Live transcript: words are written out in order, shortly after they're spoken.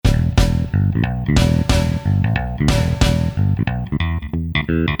Show.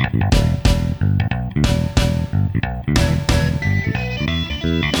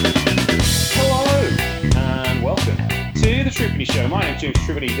 My name's James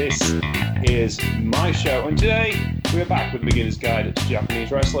Triveni. This is my show, and today we are back with a beginner's guide to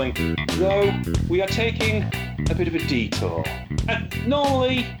Japanese wrestling, though we are taking a bit of a detour. And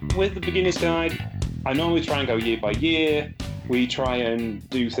normally, with the beginner's guide, I normally try and go year by year. We try and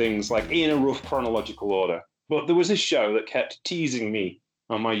do things like in a rough chronological order. But there was this show that kept teasing me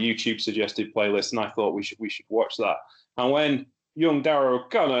on my YouTube suggested playlist, and I thought we should watch that. And when young Dara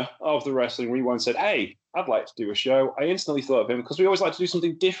O'Connor of the Wrestling Rewind said, "Hey, I'd like to do a show," I instantly thought of him because we always like to do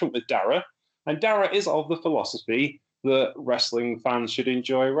something different with Dara. And Dara is of the philosophy that wrestling fans should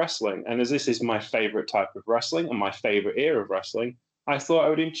enjoy wrestling. And as this is my favourite type of wrestling and my favourite era of wrestling, I thought I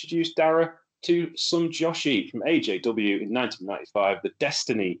would introduce Dara to some Joshi from AJW in 1995, the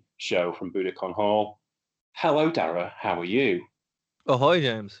Destiny show from Budokan Hall. Hello, Dara. How are you? Oh, hi,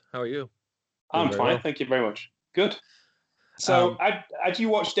 James. How are you? I'm fine. Well. Thank you very much. Good. So, had you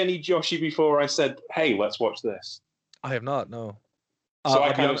watched any Joshi before I said, "Hey, let's watch this"? I have not. No. So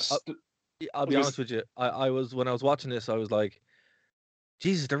I'll be honest with you. I was when I was watching this, I was like,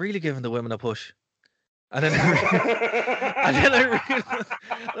 "Jesus, they're really giving the women a push." And then, I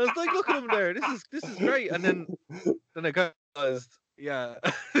was like, "Look at them there. This is great." And then I realized, yeah.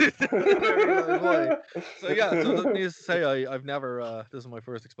 Why. So yeah. So needless to say, I've never. This is my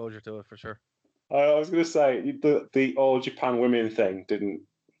first exposure to it for sure. I was going to say the All Japan Women thing didn't.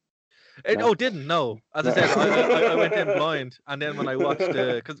 No. As I said, I went in blind, and then when I watched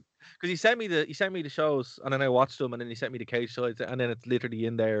because he sent me the shows, and then I watched them, and then he sent me the cage sides, and then it's literally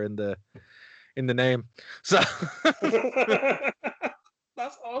in there in the name. So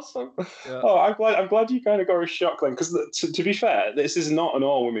that's awesome. Yeah. Oh, I'm glad you kind of got a shock then, because to be fair, this is not an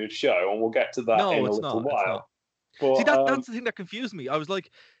all women show, and we'll get to that in a little while. But, see, that's the thing that confused me. I was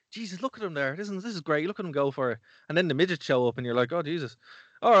like, Jesus, look at him there. This is great. Look at him go for it. And then the midgets show up, and you're like, oh, Jesus.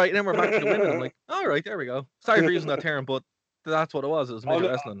 All right, and then we're back to the women. I'm like, all right, there we go. Sorry for using that term, but that's what it was. It was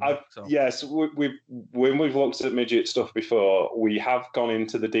midget wrestling. Yes, when we've looked at midget stuff before, we have gone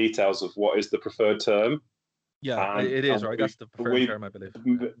into the details of what is the preferred term. Yeah, it is, right? That's the preferred term, I believe.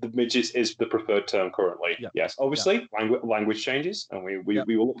 The midgets is the preferred term currently. Yeah. Yes, obviously, language changes, and we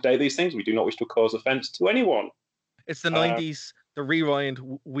will update these things. We do not wish to cause offence to anyone. It's the 90s. The rewind,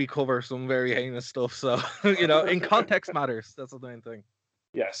 we cover some very heinous stuff. So, in context matters. That's the main thing.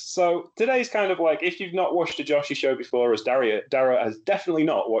 Yes. So today's kind of like, if you've not watched a Joshi show before, as Dara has definitely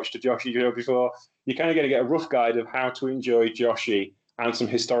not watched a Joshi show before, you're kind of going to get a rough guide of how to enjoy Joshi and some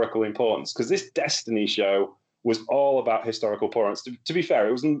historical importance. Because this Destiny show was all about historical importance. To be fair,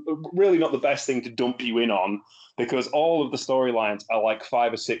 it was really not the best thing to dump you in on, because all of the storylines are like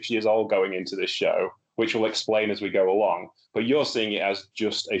 5 or 6 years old going into this show, which we'll explain as we go along. But you're seeing it as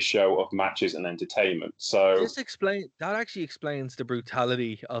just a show of matches and entertainment. So that actually explains the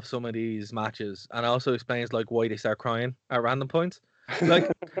brutality of some of these matches, and also explains like why they start crying at random points.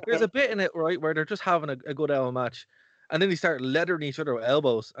 Like there's a bit in it, right, where they're just having a good L match, and then they start leathering each other with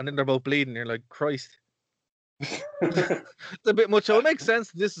elbows, and then they're both bleeding. You're like, Christ. It's a bit much. So it makes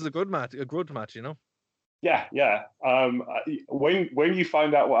sense. This is a good match, Yeah. When you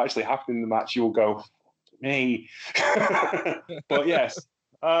find out what actually happened in the match, you'll go, me. But yes,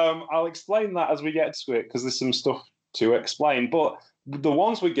 I'll explain that as we get to it, because there's some stuff to explain. But the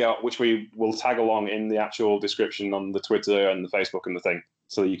ones we get, which we will tag along in the actual description on the Twitter and the Facebook and the thing,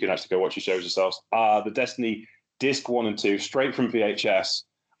 so that you can actually go watch your shows yourselves, are the Destiny Disc 1 and 2, straight from VHS.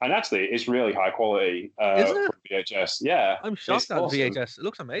 And actually, it's really high quality from VHS. Yeah. I'm shocked at awesome. VHS. It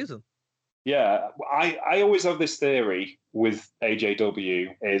looks amazing. Yeah. I always have this theory with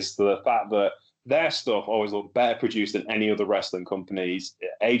AJW, is the fact that their stuff always look better produced than any other wrestling companies.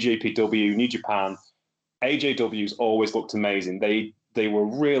 AJPW, New Japan, AJW's always looked amazing. They were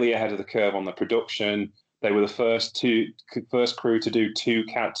really ahead of the curve on the production. They were the first crew to do two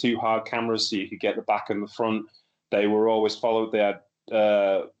hard cameras, so you could get the back and the front. They were always followed. They had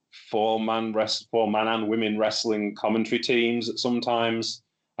four-man and women wrestling commentary teams at sometimes.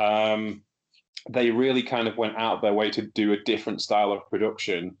 They really kind of went out of their way to do a different style of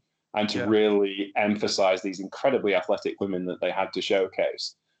production and to really emphasize these incredibly athletic women that they had to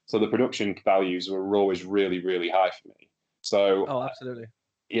showcase. So the production values were always really, really high for me. So, absolutely.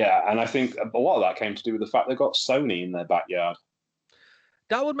 Yeah, and I think a lot of that came to do with the fact they got Sony in their backyard.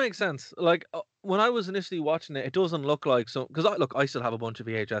 That would make sense. Like when I was initially watching it, it doesn't look like so. Because I still have a bunch of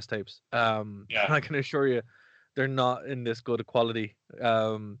VHS tapes. And I can assure you, they're not in this good a quality.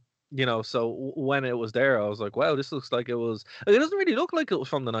 So when it was there, I was like, wow, this looks like it was. It doesn't really look like it was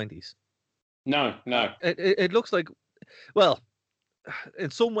from the 90s. No, no. It looks like, well, in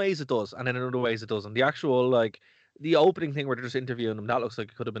some ways it does, and then in other ways it doesn't. The actual the opening thing where they're just interviewing them, that looks like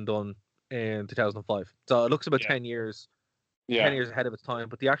it could have been done in 2005. So it looks about Yeah, 10 yeah, years ahead of its time.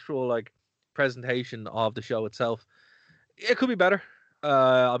 But the actual presentation of the show itself, it could be better.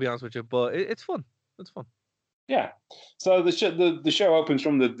 I'll be honest with you, but it's fun. It's fun. yeah. So the show opens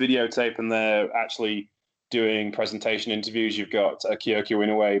from the videotape, and they're actually doing presentation interviews. You've got Kyoki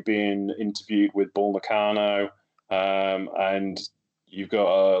Inoue being interviewed with Bull Nakano, and you've got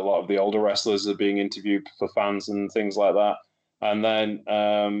a lot of the older wrestlers are being interviewed for fans and things like that. And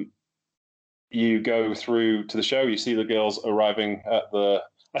then you go through to the show. You see the girls arriving at the.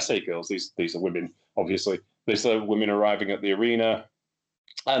 I say girls; these are women, obviously. These are women arriving at the arena,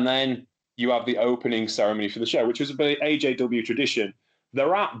 and then you have the opening ceremony for the show, which was a bit AJW tradition.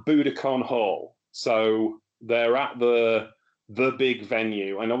 They're at Budokan Hall, so they're at the big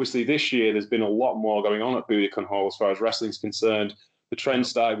venue, and obviously this year there's been a lot more going on at Budokan Hall as far as wrestling's concerned. The trend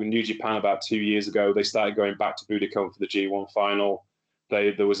started with New Japan about 2 years ago. They started going back to Budokan for the G1 final.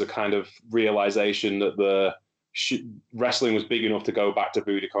 There was a kind of realization that wrestling was big enough to go back to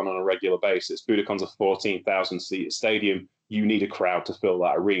Budokan on a regular basis. Budokan's a 14,000 seat stadium. You need a crowd to fill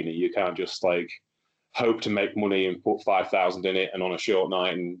that arena. You can't just hope to make money and put 5,000 in it and on a short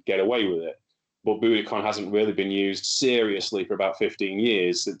night and get away with it. But Budokan hasn't really been used seriously for about 15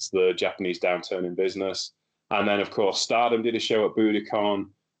 years since the Japanese downturn in business. And then, of course, Stardom did a show at Budokan.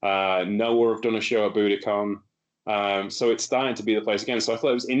 Noah have done a show at Budokan. So it's starting to be the place again. So I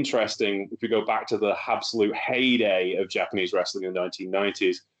thought it was interesting if we go back to the absolute heyday of Japanese wrestling in the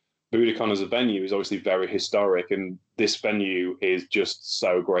 1990s. Budokan as a venue is obviously very historic, and this venue is just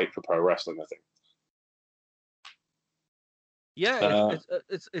so great for pro wrestling, I think. Yeah,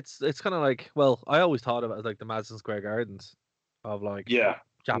 it's kind of like, well, I always thought of it as like the Madison Square Gardens of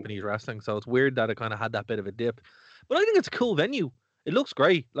Japanese wrestling. So it's weird that it kind of had that bit of a dip, but I think it's a cool venue. It looks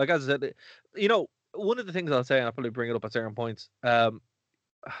great. Like as I said, one of the things I'll say, and I'll probably bring it up at certain points. A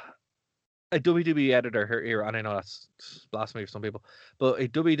WWE editor here, and I know that's blasphemy for some people, but a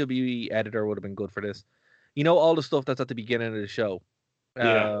WWE editor would have been good for this. All the stuff that's at the beginning of the show,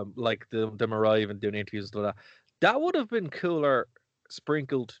 like them arrive and doing interviews and stuff like that. That would have been cooler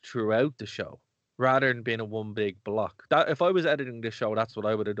sprinkled throughout the show rather than being a one big block. That if I was editing this show, that's what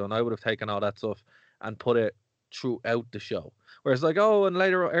I would have done. I would have taken all that stuff and put it throughout the show. Whereas and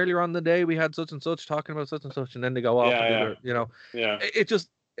earlier on in the day we had such and such talking about such and such, and then they go off it just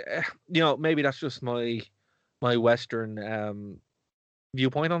maybe that's just my Western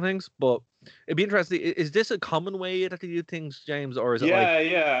viewpoint on things, but it'd be interesting. Is this a common way that they do things, James, or is it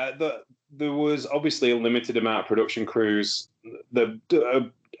there was obviously a limited amount of production crews. The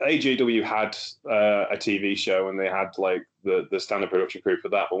AJW had a TV show, and they had the standard production crew for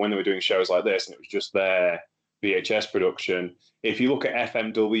that. But when they were doing shows like this, and it was just their VHS production, if you look at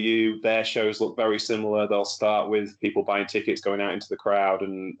FMW, their shows look very similar. They'll start with people buying tickets, going out into the crowd,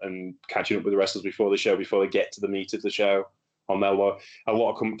 and catching up with the wrestlers before the show, before they get to the meat of the show. On their a lot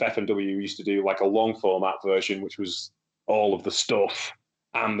of FMW used to do a long format version, which was all of the stuff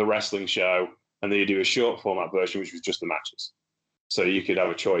and the wrestling show, and then you do a short format version, which was just the matches. So you could have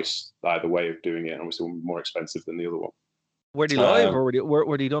a choice either way of doing it, and obviously more expensive than the other one. Were they live, or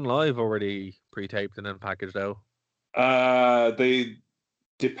were they done live, or were they pre-taped and then packaged out?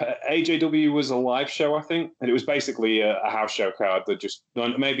 AJW was a live show, I think, and it was basically a house show card that it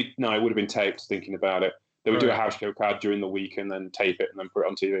would have been taped. Thinking about it, they would do a house show card during the week and then tape it and then put it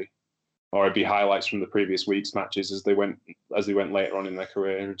on TV. Or it'd be highlights from the previous week's matches as they went later on in their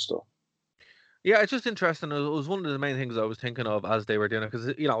career and stuff. Yeah, it's just interesting. It was one of the main things I was thinking of as they were doing it, because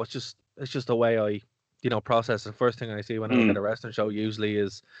it's just the way I process. The first thing I see when I look at a wrestling show usually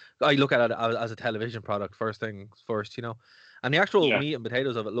is I look at it as a television product first things first, and the actual meat and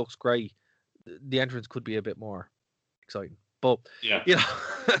potatoes of it looks great. The entrance could be a bit more exciting. But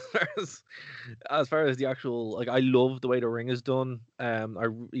as far as the actual, I love the way the ring is done.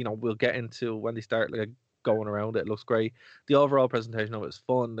 We'll get into when they start going around it. It looks great. The overall presentation of it is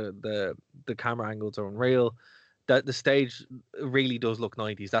fun. The camera angles are unreal. That the stage really does look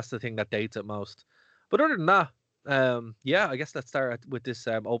 90s. That's the thing that dates it most. But other than that, I guess let's start with this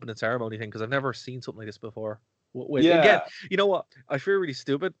opening ceremony thing, because I've never seen something like this before. Again, you know what? I feel really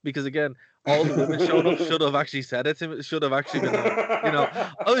stupid because again, all the women showing up should have actually said it to me. It should have actually been,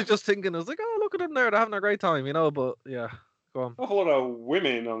 I was just thinking, I was like, oh, look at them there, they're having a great time, but yeah, go on. A whole lot of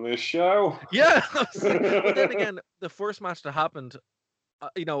women on this show. Yeah, but then again, the first match that happened,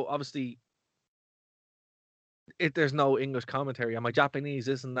 obviously, there's no English commentary, and my Japanese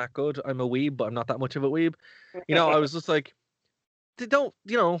isn't that good. I'm a weeb, but I'm not that much of a weeb. I was just like, they don't,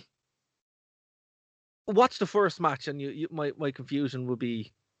 watch the first match, and my confusion would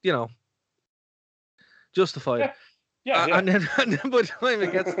be, justified. Yeah. And then by the time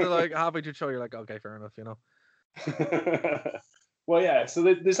it gets to like halfway through the show, you're like, okay, fair enough, Well, yeah. So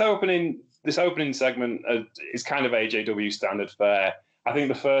this opening segment is kind of AJW standard fare. I think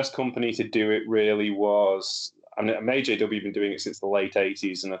the first company to do it really was. I mean, AJW have been doing it since the late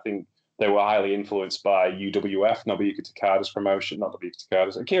 '80s, and I think they were highly influenced by UWF, Nobuyuki Takada's promotion, not Nobuyuki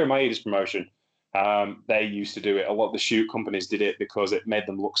Takada's, Akira Maeda's promotion. They used to do it. A lot of the shoot companies did it because it made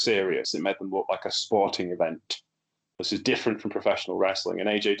them look serious. It made them look like a sporting event. This is different from professional wrestling. And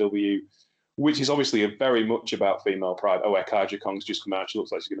AJW, which is obviously very much about female pride. Oh, Kaja Kong's just come out. She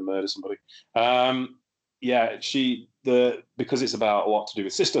looks like she's going to murder somebody. Because it's about a lot to do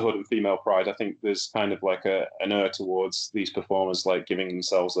with sisterhood and female pride, I think there's kind of like an urge towards these performers like giving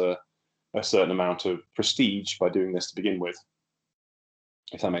themselves a certain amount of prestige by doing this to begin with,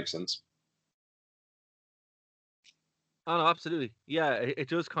 if that makes sense. Oh no, absolutely. Yeah, it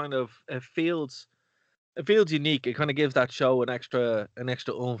just kind of it feels unique. It kind of gives that show an extra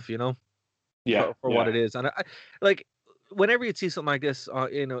oomph, Yeah, for what it is. And I like whenever you'd see something like this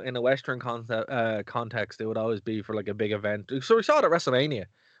in a Western context, it would always be for like a big event. So we saw it at WrestleMania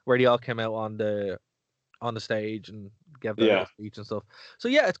where they all came out on the stage and gave their little speech and stuff. So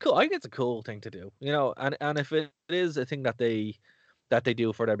yeah, it's cool. I think it's a cool thing to do, and if it is a thing that they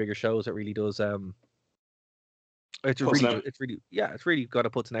do for their bigger shows, it really does. It's really got to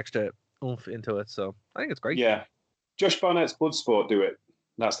put an extra oomph into it. So I think it's great. Yeah, Josh Barnett's Bloodsport do it.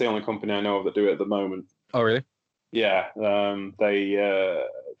 That's the only company I know of that do it at the moment. Oh really? Yeah,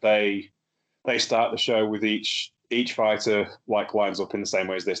 they start the show with each fighter like lines up in the same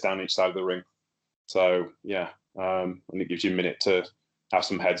way as this down each side of the ring. So yeah, and it gives you a minute to have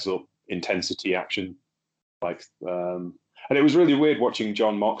some heads up intensity action, and it was really weird watching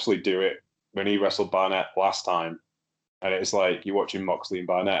Jon Moxley do it when he wrestled Barnett last time. And it's like you're watching Moxley and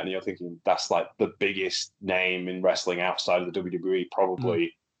Barnett, and you're thinking that's like the biggest name in wrestling outside of the WWE.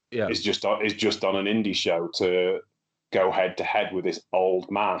 Probably, is just on an indie show to go head to head with this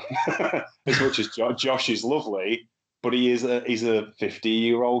old man. As much as Josh is lovely, but he's a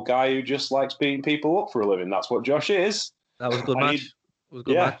 50-year-old guy who just likes beating people up for a living. That's what Josh is. That was a good match. It was a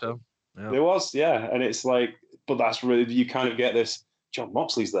good match, though. Yeah. It was, yeah. And it's like, but that's really you kind of get this. John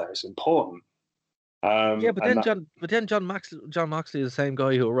Moxley's there. It's important. But then John Moxley is the same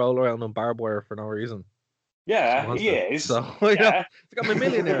guy who will roll around on barbed wire for no reason. Yeah, he is. So yeah. I'm a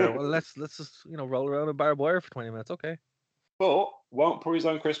millionaire. Well, let's just roll around on barbed wire for 20 minutes, okay? But won't put his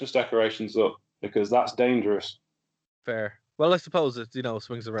own Christmas decorations up because that's dangerous. Fair. Well, I suppose it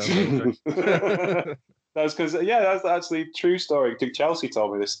swings around. That's because that's actually a true story. Chelsea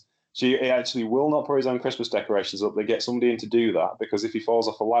told me this. He actually will not put his own Christmas decorations up. They get somebody in to do that because if he falls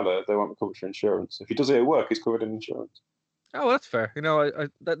off a ladder, they won't be covered for insurance. If he does it at work, he's covered in insurance. Oh, that's fair.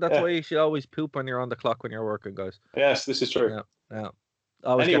 That's why you should always poop when you're on the clock when you're working, guys. Yes, this is true. Yeah.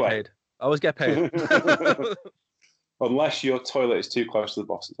 Always get paid. Unless your toilet is too close to the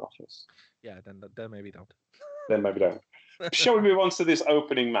boss's office. Yeah, then maybe don't. Then maybe don't. Shall we move on to this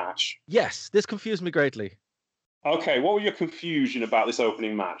opening match? Yes, this confused me greatly. Okay, what was your confusion about this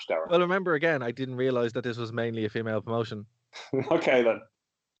opening match, Darren? Well, remember again, I didn't realize that this was mainly a female promotion. Okay, then.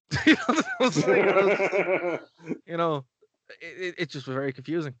 It just was very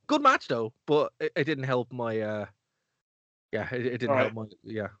confusing. Good match though, but it didn't help my. It didn't help my.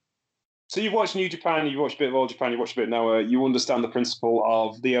 Yeah. So you've watched New Japan, you've watched a bit of All Japan, you've watched a bit of Noah. You understand the principle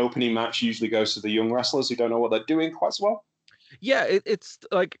of the opening match usually goes to the young wrestlers who don't know what they're doing quite so well. Yeah, it's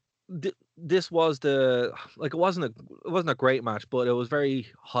like. This was it wasn't a great match, but it was very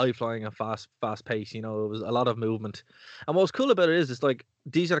high flying and fast paced. It was a lot of movement. And what's cool about it is it's like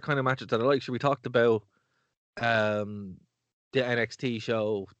these are the kind of matches that I like. So we talked about the NXT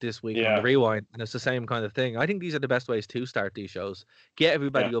show this week on the Rewind, and it's the same kind of thing. I think these are the best ways to start these shows. Get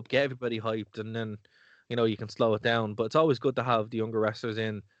everybody up, get everybody hyped, and then you can slow it down. But it's always good to have the younger wrestlers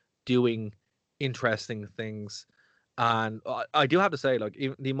in doing interesting things. And I do have to say,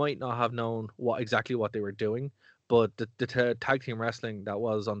 they might not have known exactly what they were doing, but the tag team wrestling that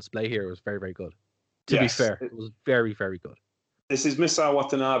was on display here was very, very good. To be fair, it was very, very good. This is Misao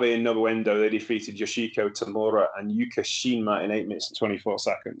Watanabe and Nobuo Endo. They defeated Yoshiko Tamura and Yuka Shima in 8 minutes and 24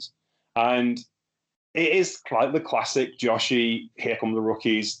 seconds. And it is like the classic Joshi, here come the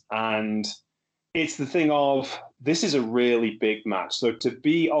rookies, and it's the thing of this is a really big match. So to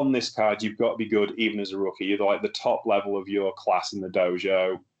be on this card, you've got to be good even as a rookie. You're like the top level of your class in the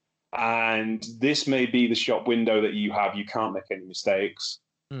dojo. And this may be the shop window that you have. You can't make any mistakes.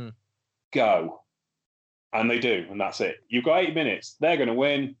 Go. And they do. And that's it. You've got 8 minutes. They're going to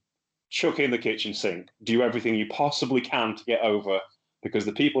win. chuck in the kitchen sink, do everything you possibly can to get over, because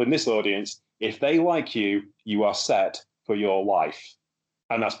the people in this audience, if they like you, you are set for your life.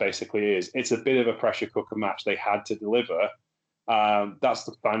 And that's basically it is. It's a bit of a pressure cooker match they had to deliver. That's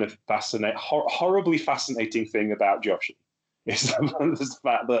the kind of horribly fascinating thing about Joshi, is the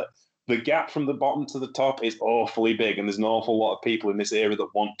fact that the gap from the bottom to the top is awfully big, and there's an awful lot of people in this era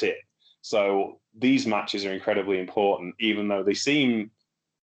that want it. So these matches are incredibly important, even though they seem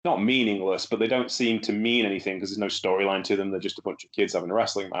not meaningless, but they don't seem to mean anything because there's no storyline to them. They're just a bunch of kids having a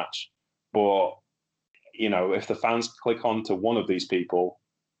wrestling match. But, you know, if the fans click on to one of these people,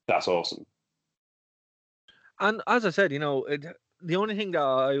 that's awesome. And as I said, you know, the only thing that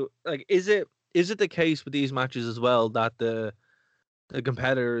I like is it the case with these matches as well that the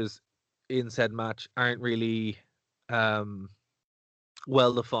competitors in said match aren't really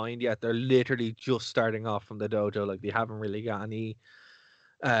well defined yet. They're literally just starting off from the dojo. Like, they haven't really got any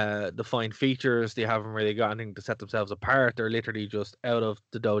defined features. They haven't really got anything to set themselves apart. They're literally just out of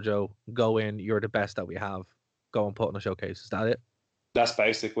the dojo. Go in. You're the best that we have. Go and put on a showcase. Is that it? That's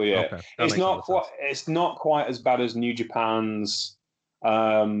basically it. Okay. It's not quite as bad as New Japan's.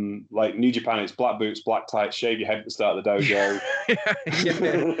 Like New Japan, it's black boots, black tights, shave your head at the start of the dojo.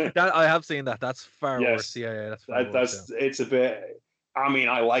 Yeah. I have seen that. That's far worse. Yeah, that's far worse. It's a bit. I mean,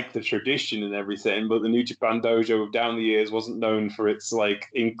 I like the tradition and everything, but the New Japan dojo down the years wasn't known for its like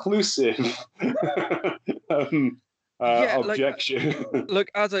inclusive objection. Look,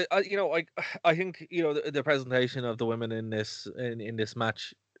 as I think the presentation of the women in this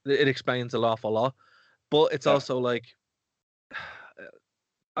match, it explains an awful lot, but it's also like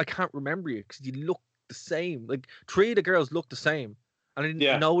I can't remember you because you look the same. Like, 3 of the girls look the same, and I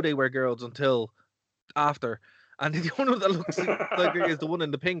didn't know they were girls until after. And the only one that looks like is the one in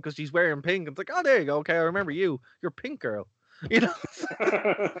the pink because she's wearing pink. It's like, oh, there you go. Okay, I remember you. You're Pink Girl. You know,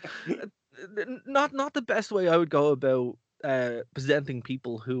 not the best way I would go about presenting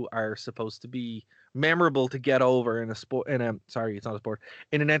people who are supposed to be memorable to get over in a sport. It's not a sport.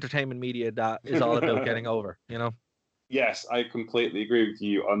 In an entertainment media that is all about getting over. You know. Yes, I completely agree with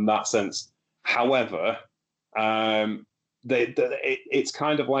you on that sense. However, it's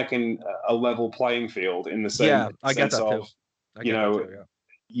kind of like a level playing field in the sense I get that of, too.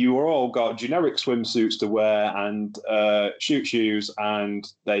 You all got generic swimsuits to wear and shoot shoes, and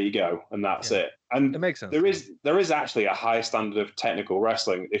there you go, and that's it. And it makes sense. There is actually a high standard of technical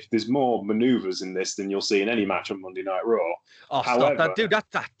wrestling. If there's more maneuvers in this than you'll see in any match on Monday Night Raw. Oh, however, stop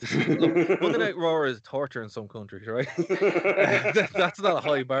that, dude! Look, Monday Night Raw is torture in some countries, right? That's not a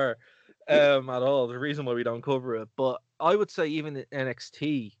high bar at all. The reason why we don't cover it, but I would say even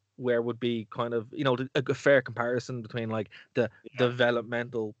NXT, where would be kind of, a fair comparison between like the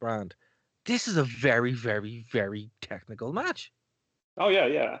developmental brand. This is a very, very, very technical match. Oh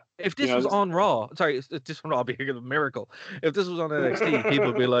yeah. If this was on Raw, if this was on Raw, it'd be a miracle. If this was on NXT, people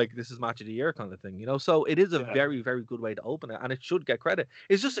would be like, "This is match of the year" kind of thing, So it is a very, very good way to open it, and it should get credit.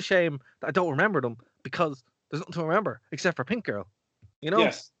 It's just a shame that I don't remember them because there's nothing to remember except for Pink Girl,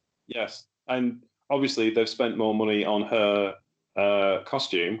 Yes, and obviously they've spent more money on her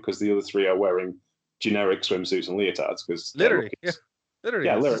costume because the other 3 are wearing generic swimsuits and leotards because literally.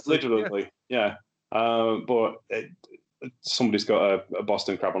 But somebody's got a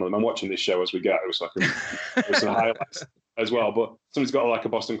Boston Crab on them. I'm watching this show as we go, so I can do some highlights as well. But somebody's got like a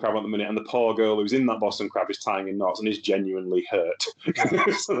Boston Crab at the minute, and the poor girl who's in that Boston Crab is tying in knots and is genuinely hurt.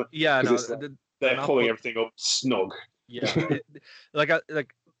 They're pulling everything up snug. Yeah,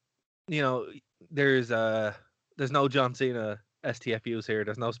 there's no John Cena STFUs here.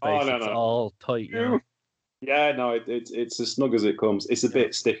 There's no space. It's all tight. Yeah, no, it's as snug as it comes. It's a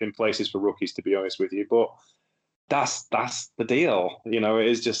bit stiff in places for rookies, to be honest with you, but that's the deal. It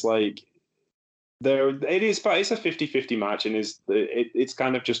is just like it's a 50-50 match, and it's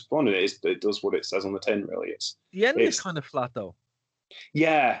kind of just fun. It does what it says on the tin, really. The ending is kind of flat, though.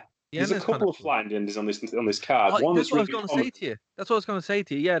 Yeah. There's a couple of flat endings on this card. That's what I was going to say to you. That's what I was going to say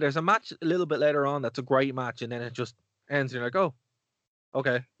to you. Yeah, there's a match a little bit later on that's a great match, and then it just ends. And you're like, oh,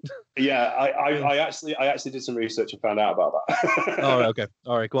 okay. Yeah, I actually did some research and found out about that. Oh, okay.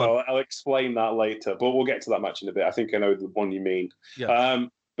 All right, go on. So I'll explain that later, but we'll get to that match in a bit. I think I know the one you mean. Yeah.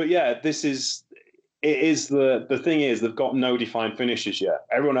 But yeah, the thing is they've got no defined finishes yet.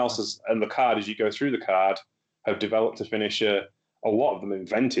 Everyone else has, and the card as you go through the card have developed a finisher. A lot of them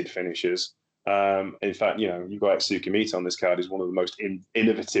invented finishers. In fact, you got Tsukimita on this card, is one of the most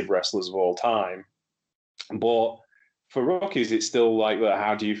innovative wrestlers of all time. But for rookies, it's still like,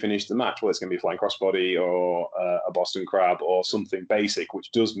 how do you finish the match? Well, it's going to be a flying crossbody or a Boston Crab or something basic,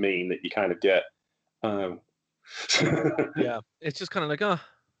 which does mean that you kind of get... Yeah, it's just kind of like,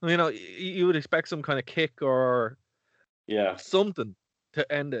 You know, you would expect some kind of kick or Yeah. something to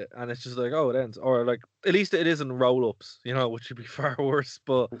end it, and it's just like, oh, it ends, or like at least it isn't roll-ups, you know, which would be far worse.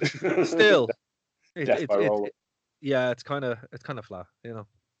 But still, Death by roll. yeah, it's kind of flat, you know.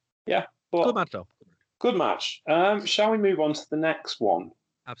 Yeah, Good but match though. good match. Shall we move on to the next one?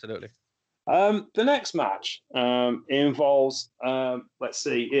 Absolutely. The next match involves, let's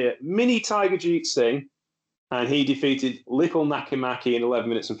see, Mini Tiger Jeet Singh, and he defeated Lipul Nakamaki in 11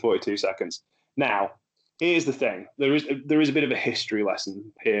 minutes and 42 seconds. Now, here's the thing: there is a bit of a history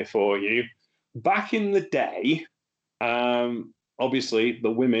lesson here for you. Back in the day, obviously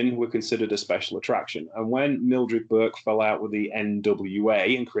the women were considered a special attraction, and when Mildred Burke fell out with the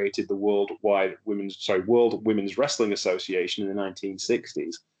NWA and created the World Women's Wrestling Association in the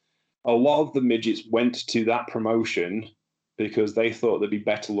 1960s, a lot of the midgets went to that promotion because they thought they'd be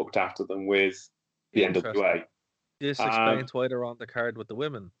better looked after than with the NWA. This explains why they're on the card with the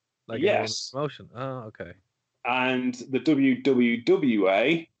women, like in the promotion. Oh, okay. And the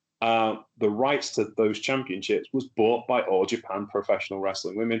WWA, the rights to those championships was bought by All Japan Professional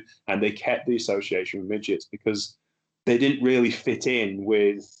Wrestling Women, and they kept the association with midgets because they didn't really fit in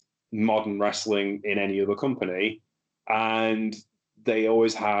with modern wrestling in any other company, and they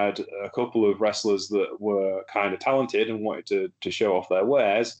always had a couple of wrestlers that were kind of talented and wanted to show off their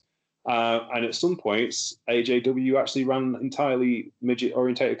wares. And at some points, AJW actually ran entirely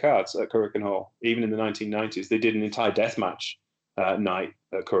midget-orientated cards at Korakuen Hall. Even in the 1990s, they did an entire deathmatch night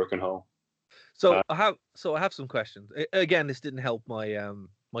at Korakuen Hall. So I have some questions. Again, this didn't help my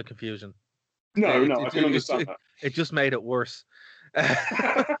my confusion. No, I can understand that. It just made it worse.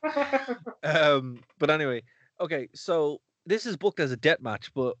 But anyway, okay. So this is booked as a death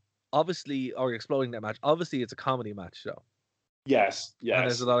match, but obviously, or exploding death match. Obviously, it's a comedy match, though. Yes. And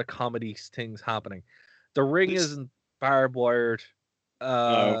there's a lot of comedy things happening. The ring isn't barbed wired.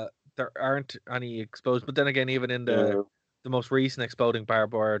 No. There aren't any exposed. But then again, even in the most recent exploding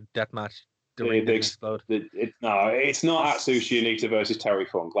barbed wire death match, the ring didn't explode. It's not Atsushi Onita versus Terry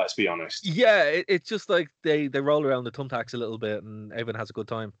Funk. Let's be honest. Yeah, it's just like they roll around the thumbtacks a little bit, and everyone has a good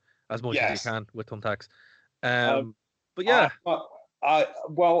time as much as you can with thumbtacks. But yeah,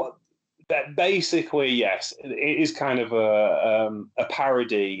 basically, yes, it is kind of a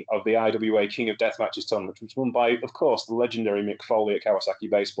parody of the IWA King of Deathmatches tournament, which was won by, of course, the legendary Mick Foley at Kawasaki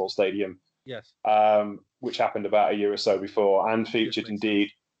Baseball Stadium. Yes. Which happened about a year or so before, and featured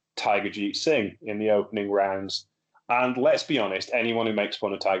indeed Tiger Jeet Singh in the opening rounds. And let's be honest, anyone who makes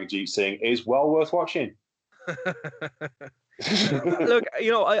fun of Tiger Jeet Singh is well worth watching. Look,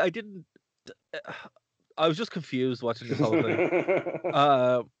 you know, I didn't. I was just confused watching this whole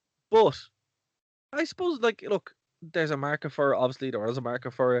thing. But I suppose, like, look, there's a market for it. Obviously, there was a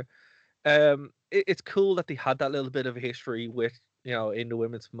market for it. It's cool that they had that little bit of a history with, you know, in the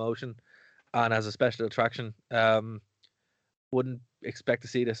women's promotion and as a special attraction. Wouldn't expect to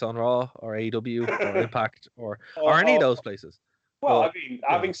see this on Raw or AEW or Impact or any of those places. Well, I mean,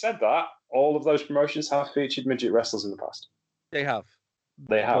 having said that, all of those promotions have featured midget wrestlers in the past. They have.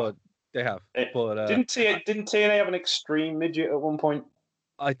 But didn't TNA have an extreme midget at one point?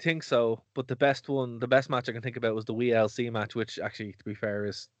 I think so, but the best match I can think about was the WLC match, which actually, to be fair,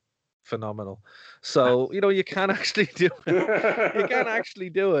 is phenomenal. So, you know, you can actually do it. You can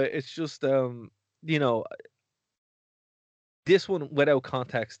actually do it. It's just, you know, this one without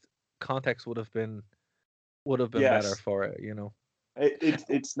context would have been better for it. You know,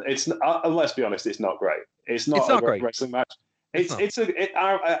 it's let's be honest, it's not great. It's not a great wrestling match.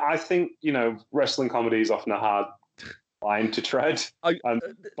 I think, you know, wrestling comedy is often a hard line to tread, and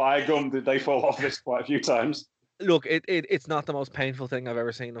by gum did they fall off this quite a few times. Look, it's not the most painful thing I've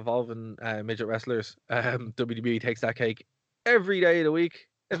ever seen involving midget wrestlers. WWE takes that cake every day of the week,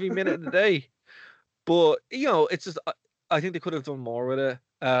 every minute of the day. But, you know, it's just, I think they could have done more with it.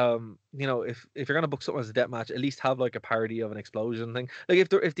 You know, if you're gonna book something as a death match, at least have like a parody of an explosion thing. Like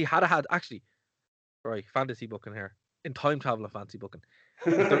if they had actually, right, fantasy booking here, in time travel and fantasy booking.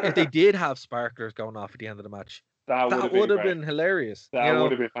 If they did have sparklers going off at the end of the match, that would have been hilarious. That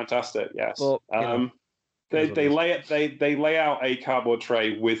would have been fantastic. Yes. But, they lay out a cardboard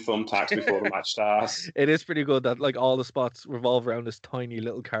tray with thumbtacks before the match starts. It is pretty good that like all the spots revolve around this tiny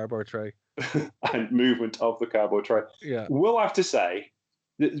little cardboard tray and movement of the cardboard tray. Yeah, we'll have to say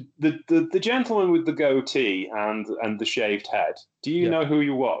the gentleman with the goatee and the shaved head. Do you know who he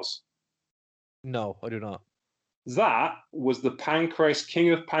was? No, I do not. That was the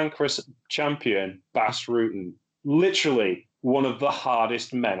King of Pancrase champion, Bas Rutten. Literally one of the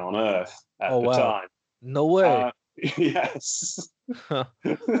hardest men on earth at the time. No way. Yes.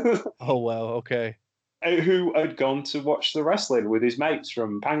 Oh, wow. Okay. who had gone to watch the wrestling with his mates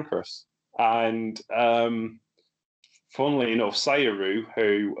from Pancras. And funnily enough, Sayuru,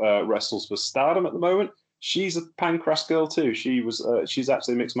 who wrestles for Stardom at the moment, she's a Pancras girl too. She's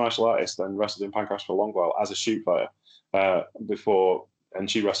actually a mixed martial artist and wrestled in Pancras for a long while as a shoot fighter before, and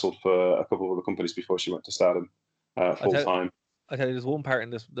she wrestled for a couple of other companies before she went to Stardom full time. I tell you, there's one part in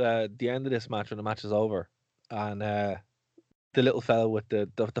this, the end of this match when the match is over, and the little fellow with the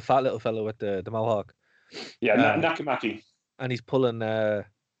fat little fellow with the mohawk. Yeah, Nakamaki. And he's pulling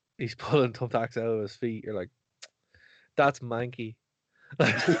thumbtacks out of his feet. You're like, that's manky.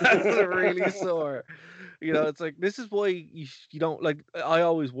 That's really sore. You know, it's like, this is why you don't, like, I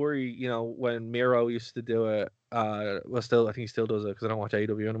always worry, you know, when Miro used to do it, I think he still does it because I don't watch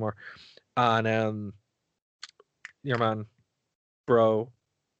AEW anymore. And your man, bro,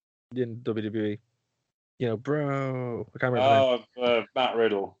 in WWE, you know, bro, I can't remember his name. Matt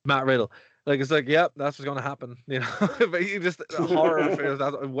Riddle. Matt Riddle. Like, it's like, yep, that's what's going to happen. You know, but you just horror feels.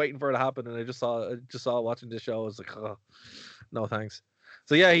 I'm waiting for it to happen, and I just saw it watching this show. I was like, oh, no thanks.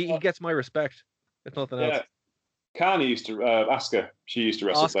 So yeah, he gets my respect, if nothing else. Kani used to Asuka. She used to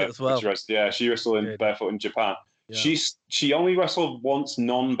wrestle barefoot as well. She wrestled in barefoot in Japan. Yeah. She only wrestled once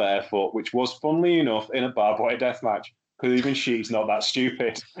non-barefoot, which was, funnily enough, in a barbed wire death match. Because even she's not that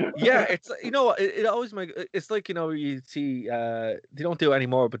stupid. Yeah, it's, you know, it always makes, it's like, you know, you see they don't do it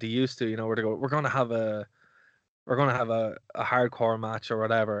anymore, but they used to, you know, where they go, we're gonna have a hardcore match or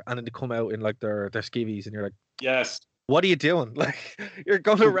whatever, and then they come out in like their skivvies, and you're like, yes, what are you doing? Like, you're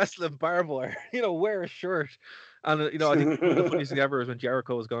gonna wrestle in barbed wire, you know, wear a shirt. And you know, I think the funniest thing ever is when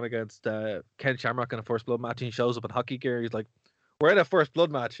Jericho was going against Ken Shamrock in a First Blood match, and he shows up in hockey gear. He's like, we're in a First Blood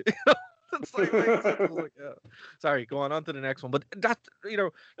match. It's like, yeah. Sorry, go on to the next one. But that's, you know,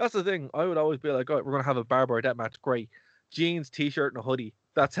 that's the thing. I would always be like, oh, we're gonna have a barbed wire death match. Great, jeans, t-shirt, and a hoodie.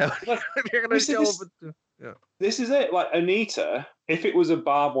 That's how you're gonna show up. Yeah. This is it. Like Anita, if it was a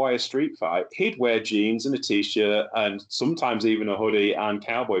barbed wire street fight, he'd wear jeans and a t-shirt, and sometimes even a hoodie and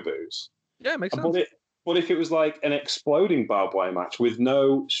cowboy boots. Yeah, it makes sense. But if it was like an exploding barbed wire match with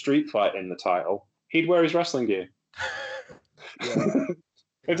no street fight in the title, he'd wear his wrestling gear. Yeah.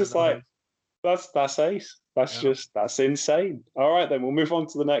 It's just like, that's ace. That's insane. All right, then we'll move on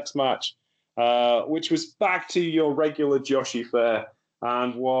to the next match, which was back to your regular Joshi fare,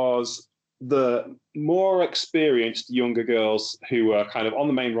 and was the more experienced younger girls who were kind of on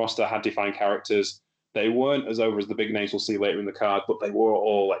the main roster, had defined characters. They weren't as over as the big names we'll see later in the card, but they were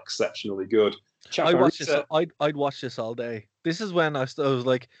all exceptionally good. I'd watch this all day. This is when I was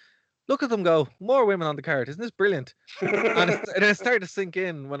like, look at them go. More women on the card. Isn't this brilliant? And it started to sink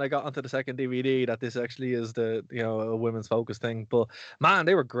in when I got onto the second DVD that this actually is the, you know, a women's focus thing. But man,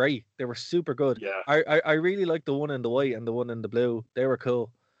 they were great. They were super good. Yeah. I really liked the one in the white and the one in the blue. They were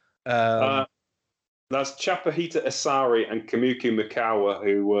cool. That's Chapahita Asari and Kamuki Mikawa,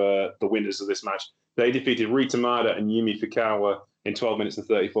 who were the winners of this match. They defeated Rita Mada and Yumi Fukawa in 12 minutes and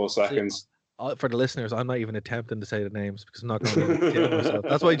 34 seconds. For the listeners, I'm not even attempting to say the names because I'm not going to kill myself.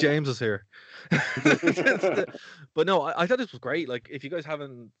 That's why James is here. But no, I thought this was great. Like, if you guys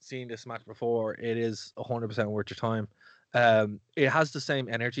haven't seen this match before, it is 100% worth your time. It has the same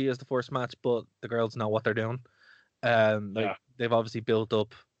energy as the first match, but the girls know what they're doing. They've obviously built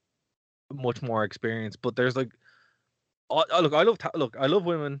up much more experience. But there's like, I love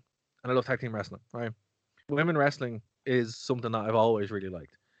women and I love tag team wrestling. Right, women wrestling is something that I've always really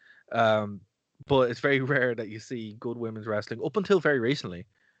liked. But it's very rare that you see good women's wrestling up until very recently.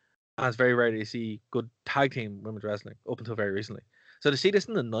 And it's very rare that you see good tag team women's wrestling up until very recently. So to see this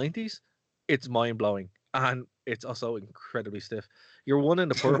in the 90s, it's mind blowing. And it's also incredibly stiff. Your one in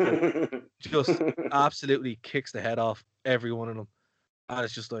the purple just absolutely kicks the head off every one of them. And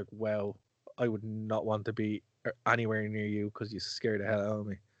it's just like, wow, I would not want to be anywhere near you because you scared the hell out of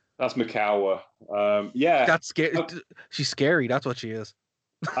me. That's Mikawa. Yeah. That's scary. She's scary. That's what she is.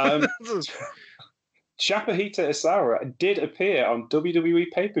 Chapahita Asara did appear on WWE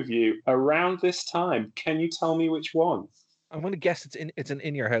pay-per-view around this time. Can you tell me which one? I'm going to guess it's an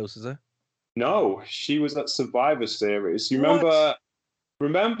In Your House, is it? No, she was at Survivor Series. You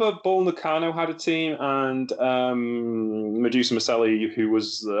remember Bull Nakano had a team, and Medusa Maselli, who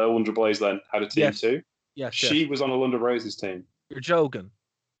was Alundra Blaze then, had a team too? Yes. She was on Alundra Blaze's team. You're joking.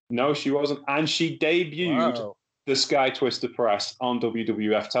 No, she wasn't. And she debuted the Sky Twister press on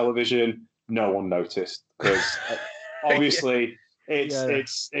WWF television. No one noticed because obviously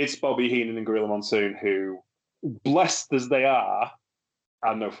it's Bobby Heenan and Gorilla Monsoon, who, blessed as they are,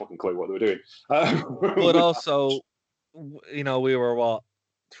 had no fucking clue what they were doing. But also, you know, we were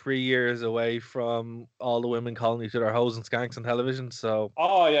 3 years away from all the women calling each other hoes and skanks on television. So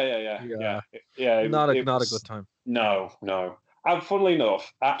Oh yeah. not a It not a was good time. no. And funnily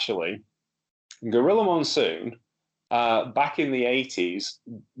enough, actually, Gorilla Monsoon. Back in the 80s,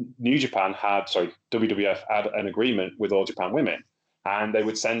 WWF had an agreement with All Japan Women, and they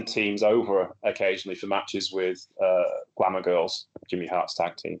would send teams over occasionally for matches with Glamour Girls, Jimmy Hart's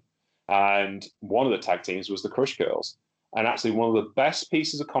tag team. And one of the tag teams was the Crush Girls. And actually, one of the best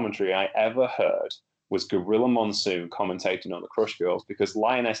pieces of commentary I ever heard was Gorilla Monsoon commentating on the Crush Girls, because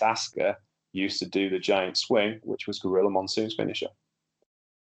Lioness Asuka used to do the giant swing, which was Gorilla Monsoon's finisher.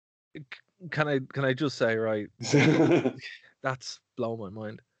 Can I just say, right? That's blown my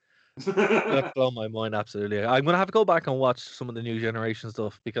mind. That's blown my mind absolutely. I'm gonna have to go back and watch some of the new generation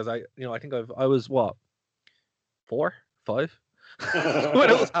stuff, because I think I was what, 4, 5 when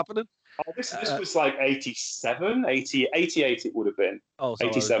it was happening. Oh, this was like 87, 80, 88 it would have been. Oh, so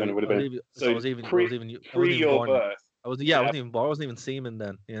 87 it would have been. I was even pre your birth. I wasn't even born. I wasn't even semen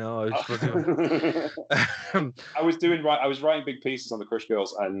then. I was just I was writing big pieces on the Crush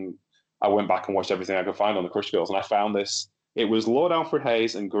Girls, and I went back and watched everything I could find on the Crush Girls, and I found this. It was Lord Alfred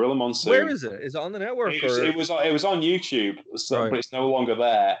Hayes and Gorilla Monsoon. Where is it? Is it on the network? It was on YouTube, so, right. But it's no longer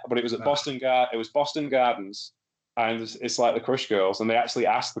there. But it was at Boston Gardens, and it's like the Crush Girls, and they actually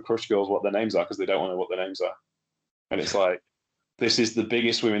asked the Crush Girls what their names are, because they don't want to know what their names are. And it's like, this is the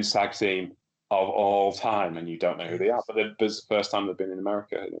biggest women's tag team of all time, and you don't know who they are. But it was the first time they've been in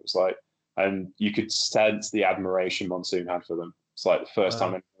America, and it was like, and you could sense the admiration Monsoon had for them. It's like the first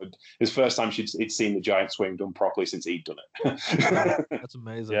time, his first time he'd seen the giant swing done properly since he'd done it. That's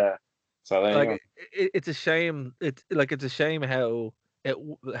amazing. Yeah. So it's a shame. It's a shame how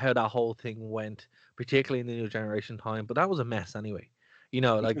that whole thing went, particularly in the new generation time. But that was a mess anyway.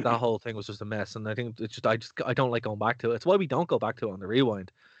 That whole thing was just a mess, and I think it's just I don't like going back to it. It's why we don't go back to it on the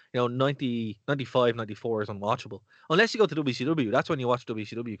rewind. 90, 95, 94 is unwatchable unless you go to WCW. That's when you watch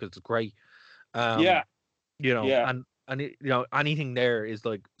WCW, because it's great. And anything there is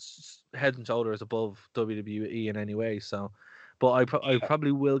like head and shoulders above WWE in any way. So, but I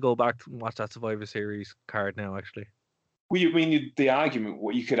probably will go back and watch that Survivor Series card now, actually. Well, you mean the argument?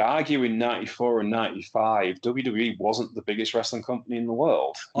 What you could argue in '94 and '95, WWE wasn't the biggest wrestling company in the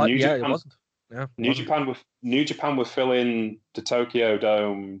world. It wasn't. Yeah, New Japan were filling the Tokyo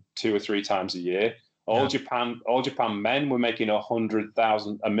Dome 2 or 3 times a year. All Japan men were making $100,000,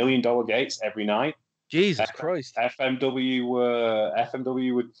 $1 million gates every night. Jesus Christ! FMW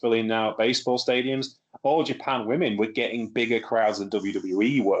were filling out baseball stadiums. All Japan women were getting bigger crowds than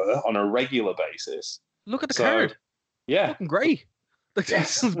WWE were on a regular basis. Look at the card. Yeah, fucking great.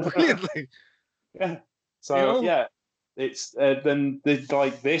 This is brilliant. Yeah. So it's then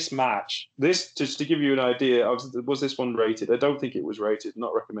this match. This, just to give you an idea, was this one rated? I don't think it was rated.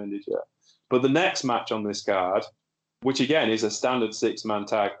 Not recommended yet. But the next match on this card, which again is a standard 6-man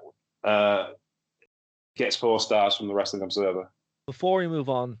tag, gets 4 stars from the Wrestling Observer. Before we move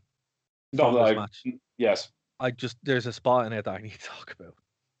on from this match, yes, there's a spot in it that I need to talk about.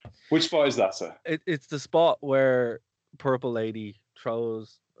 Which spot is that, sir? It's the spot where Purple Lady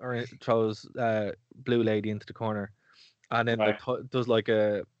throws Blue Lady into the corner, and then does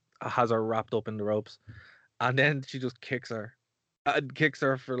has her wrapped up in the ropes, and then she just kicks her. And kicks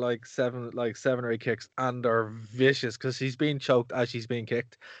her for like 7 or 8 kicks, and they're vicious because she's being choked as she's being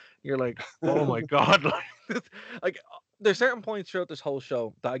kicked. You're like, oh my god! There's certain points throughout this whole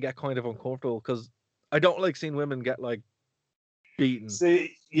show that I get kind of uncomfortable, because I don't like seeing women get beaten.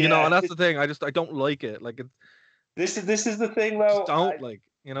 See, and that's the thing. I don't like it. This is the thing,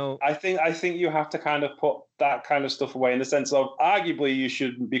 though. I think you have to kind of put that kind of stuff away, in the sense of, arguably you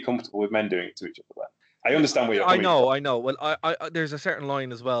shouldn't be comfortable with men doing it to each other. I understand where you're coming from. I know. Well, I there's a certain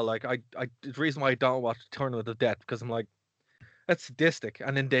line as well. The reason why I don't watch Tournament of Death, because I'm like, that's sadistic.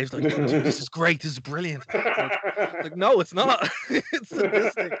 And then Dave's like, this is great, this is brilliant. No, it's not. It's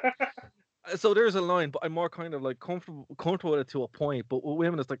sadistic. So there's a line, but I'm more kind of comfortable with it to a point. But with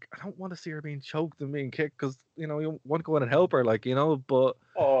women, it's like, I don't want to see her being choked and being kicked, because you want to go in and help her, But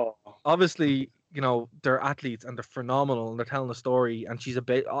obviously, they're athletes and they're phenomenal and they're telling a story. And she's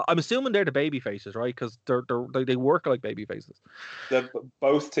I'm assuming they're the baby faces, right? Because they work like baby faces.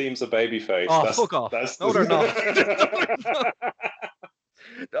 Both teams are baby face. Oh, fuck off! No, they're not.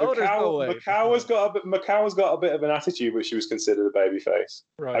 No, there's no way. Macau's got a bit of an attitude, but she was considered a baby face.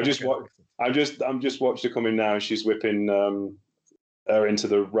 Right. I'm just watched her come in now. She's whipping her into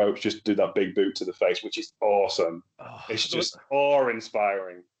the ropes, just do that big boot to the face, which is awesome. It's just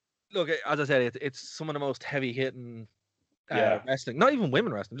awe-inspiring. Look, as I said, it's some of the most heavy-hitting wrestling, not even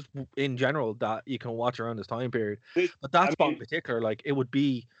women wrestling, just in general that you can watch around this time period. But that spot in particular, like it would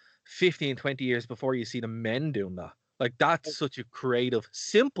be 15, 20 years before you see the men doing that. Like that's such a creative,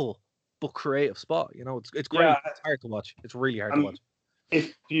 simple but creative spot. You know, it's great. Yeah. It's hard to watch. It's really hard to watch.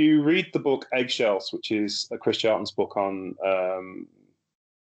 If you read the book Eggshells, which is Chris Charlton's book on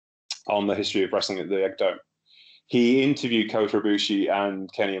the history of wrestling at the Egg Dome, he interviewed Kota Ibushi and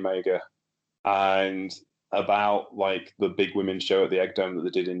Kenny Omega, and about like the big women's show at the Egg Dome that they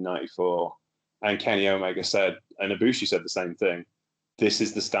did in '94. And Kenny Omega said, and Ibushi said the same thing. This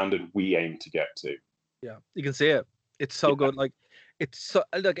is the standard we aim to get to. Yeah, you can see it. It's so good. Like it's so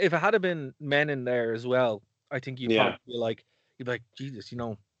like if it had been men in there as well, I think you'd probably be like, Jesus, you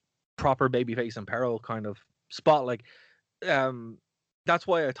know, proper babyface and peril kind of spot. Like, that's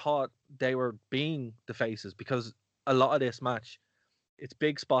why I thought they were being the faces, because a lot of this match, it's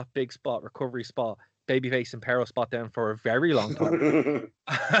big spot, recovery spot, babyface and peril spot them for a very long time,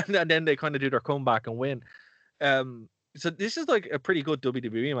 and then they kind of do their comeback and win. So this is like a pretty good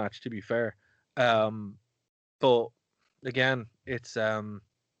WWE match, to be fair. But again, it's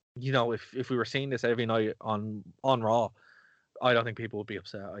you know, if we were seeing this every night on Raw, I don't think people would be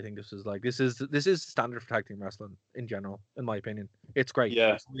upset. I think this is standard for tag team wrestling in general, in my opinion. It's great.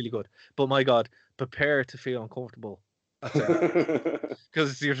 Yeah, it's really good. But my God, prepare to feel uncomfortable.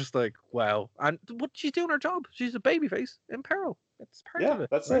 Because you're just like, wow. And what she's doing her job. She's a babyface in peril. It's part of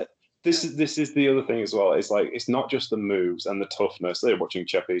it. That's right? This is the other thing as well. It's like it's not just the moves and the toughness. They're watching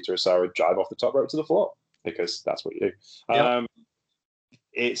Chapita Asara drive off the top rope to the floor, because that's what you do. Yep.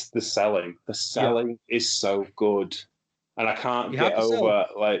 It's the selling. The selling is so good. And I can't get over,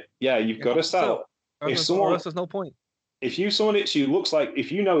 like, you've got to sell. If someone, there's no point. If someone hits you, looks like,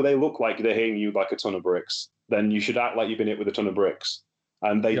 if you know they look like they're hitting you like a ton of bricks, then you should act like you've been hit with a ton of bricks.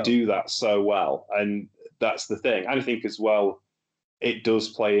 And they do that so well. And that's the thing. And I think as well, it does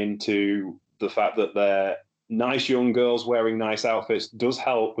play into the fact that they're nice young girls wearing nice outfits does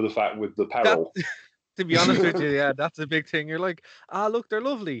help with the fact with the peril. To be honest with you, that's a big thing. You're like, look, they're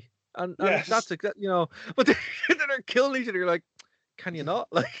lovely. And yes. That's you know, but they're killing each other. You're like, can you not?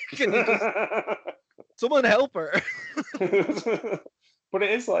 Like, can you just someone help her? But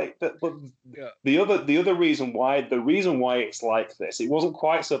it is like that. But the other reason why it's like this, it wasn't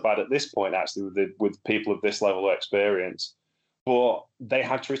quite so bad at this point actually with people of this level of experience, but they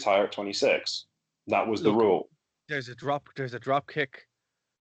had to retire at 26. That was the rule. There's a drop kick.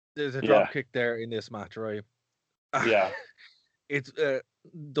 There's a drop kick there in this match, right? Yeah. It's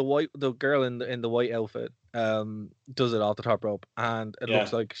the girl in the white outfit does it off the top rope, and it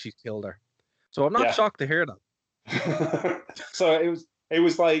looks like she's killed her. So I'm not shocked to hear that. So it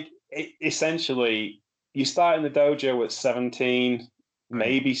was like essentially you start in the dojo at 17,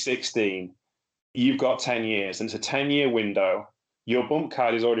 maybe 16. You've got 10 years, and it's a 10-year window. Your bump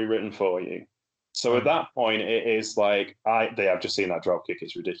card is already written for you. So at that point, it is like they have just seen that drop kick.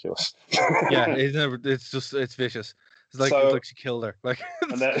 It's ridiculous. It's vicious. It's like she killed her. Like,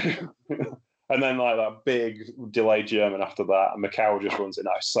 and then like that big delayed German after that, and Macau just runs it.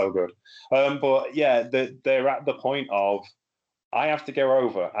 Now it's so good. But yeah, they're at the point of I have to go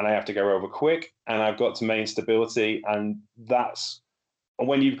over, and I have to go over quick, and I've got to maintain stability, and that's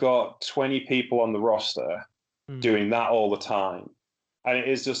when you've got 20 people on the roster doing that all the time, and it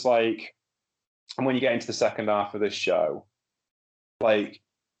is just like. And when you get into the second half of this show, like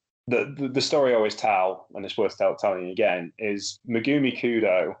the story I always tell, and it's worth telling again, is Megumi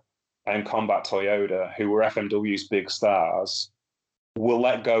Kudo and Combat Toyota, who were FMW's big stars, will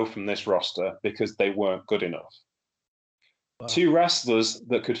let go from this roster because they weren't good enough. Wow. Two wrestlers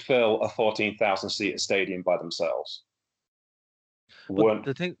that could fill a 14,000-seat stadium by themselves weren't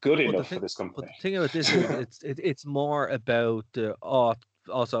good enough for this company. But the thing about this is it's more about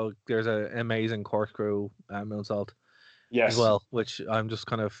also, there's an amazing corkscrew moonsault as well, which I'm just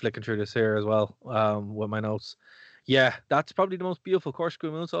kind of flicking through this here as well with my notes. Yeah, that's probably the most beautiful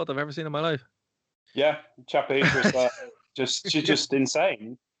corkscrew moonsault I've ever seen in my life. Yeah, Chapita she's just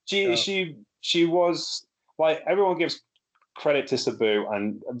insane. She was like, everyone gives credit to Sabu,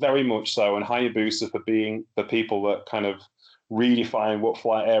 and very much so, and Hayabusa for being the people that kind of redefined what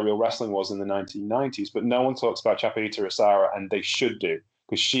flat aerial wrestling was in the 1990s. But no one talks about Chapita Asara, and they should do.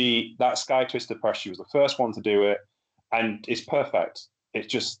 Because that Sky Twister press, she was the first one to do it, and it's perfect. It's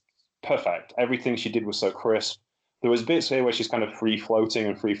just perfect. Everything she did was so crisp. There was bits here where she's kind of free-floating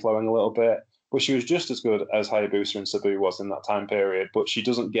and free-flowing a little bit, but she was just as good as Hayabusa and Sabu was in that time period, but she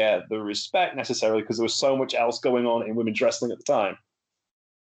doesn't get the respect necessarily because there was so much else going on in women's wrestling at the time.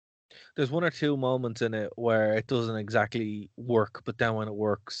 There's one or two moments in it where it doesn't exactly work, but then when it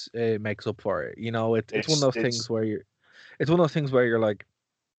works, it makes up for it. You know, it's one of those things where it's one of those things where you're like,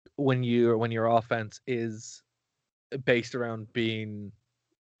 when your offense is based around being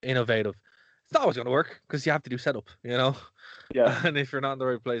innovative, it's not always going to work because you have to do setup, Yeah. And if you're not in the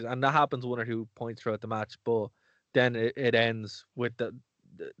right place, and that happens 1 or 2 points throughout the match, but then it ends with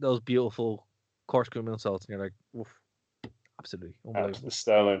those beautiful corkscrew moonsaults, and you're like, oof, absolutely unbelievable.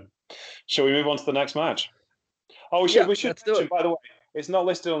 Sterling. Shall we move on to the next match? Oh, we Yeah, should let's do mention, it. by the way, it's not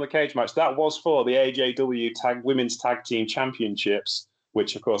listed on the cage match. That was for the AJW Women's Tag Team Championships,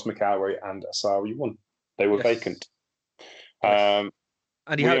 which, of course, Mikari and Asari won. They were Yes. vacant. Yes.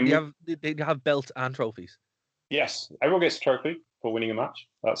 And they have belts and trophies. Yes, everyone gets a trophy for winning a match.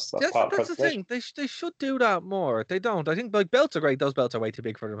 That's part of the That's the presentation. thing. They should do that more. They don't. I think like belts are great. Those belts are way too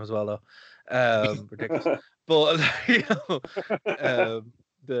big for them as well, though. Ridiculous. But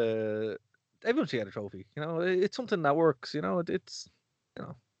everyone should get a trophy. It's something that works. It's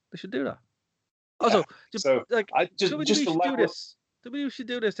they should do that. Also, WWE should do this. WWE should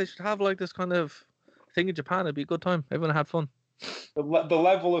do this. They should have like this kind of thing in Japan. It'd be a good time. Everyone had fun. The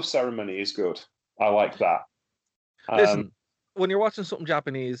level of ceremony is good. I like that. Listen, when you're watching something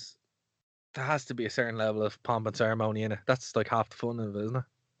Japanese, there has to be a certain level of pomp and ceremony in it. That's like half the fun of it, isn't it?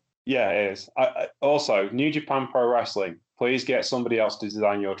 Yeah, it is. Also, New Japan Pro Wrestling, please get somebody else to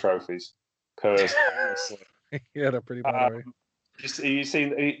design your trophies. Because yeah, they're pretty bad. Right? You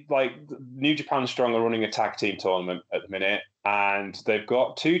see, like New Japan Strong are running a tag team tournament at the minute, and they've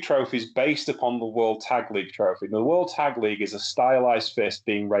got 2 trophies based upon the World Tag League trophy. The World Tag League is a stylized fist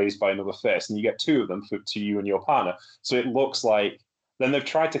being raised by another fist, and you get 2 of them to you and your partner. So it looks like. Then they've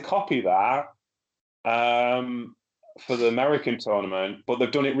tried to copy that for the American tournament, but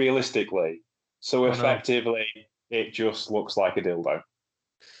they've done it realistically. So effectively, it just looks like a dildo.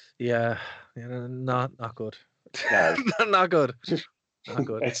 Yeah, not good. No. Not good. Not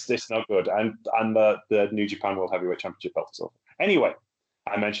good. It's not good. And the New Japan World Heavyweight Championship belt is off. Anyway,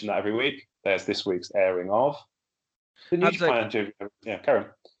 I mention that every week. There's this week's airing of the New Japan. Yeah, Karen.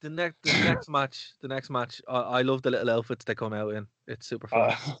 The next match. I love the little outfits they come out in. It's super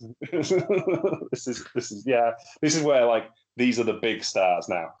fun. This is where like these are the big stars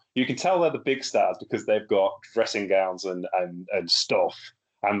now. You can tell they're the big stars because they've got dressing gowns and stuff.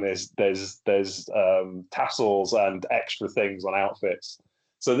 And there's tassels and extra things on outfits.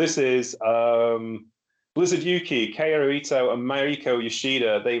 So this is Blizzard Yuki, Kaoru Ito, and Mariko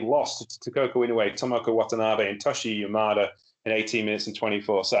Yoshida. They lost to Takako Inoue, Tomoko Watanabe, and Toshi Yamada in 18 minutes and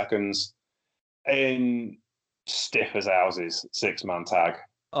 24 seconds in stiff as houses 6-man tag.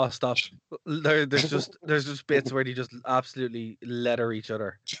 Oh, stop! There's just bits where they just absolutely letter each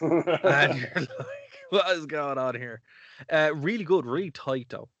other, and you're like, what is going on here? Really good, really tight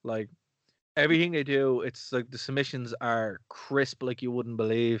though. Like everything they do, it's like the submissions are crisp, like you wouldn't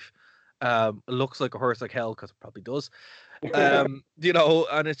believe. It looks like a horse like hell because it probably does. And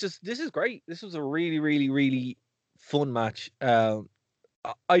it's just this is great. This was a really, really, really fun match. I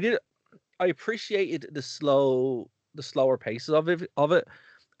appreciated the slower paces of it,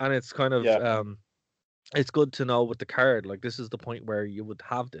 and it's kind of it's good to know with the card, like this is the point where you would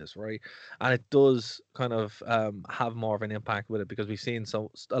have this, right? And it does kind of have more of an impact with it because we've seen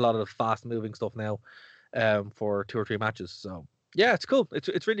a lot of the fast moving stuff now for 2 or 3 matches. So yeah, it's cool.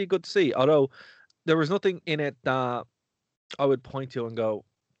 It's really good to see. Although there was nothing in it that I would point to and go,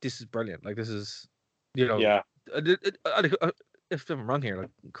 this is brilliant. Like this is, if I'm wrong here, like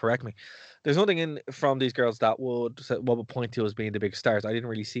correct me. There's nothing in from these girls that would point to as being the big stars. I didn't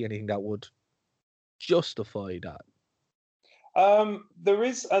really see anything that would justify that. There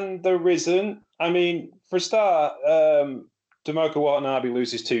is and there isn't. I mean, for a start, Tomoko Watanabe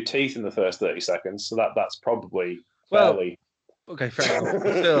loses 2 teeth in the first 30 seconds, so that's probably fairly. Okay, fair enough.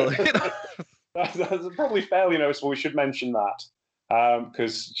 Still, that's probably fairly noticeable. We should mention that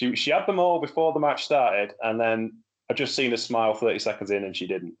because she had them all before the match started, and then I just seen her smile 30 seconds in, and she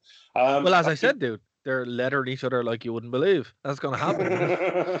didn't. Well, as I said, dude, they're lettering each other like you wouldn't believe. That's going to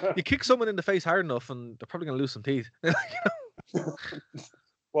happen. You kick someone in the face hard enough, and they're probably going to lose some teeth.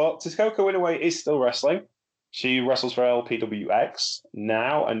 Well, Takako Inoue is still wrestling. She wrestles for LPWX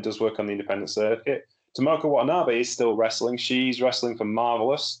now and does work on the independent circuit. Tomoko Watanabe is still wrestling. She's wrestling for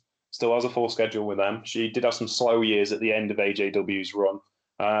Marvelous. Still has a full schedule with them. She did have some slow years at the end of AJW's run.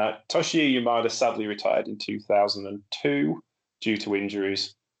 Toshi Yamada sadly retired in 2002 due to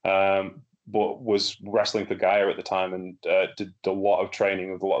injuries, but was wrestling for Gaia at the time and did a lot of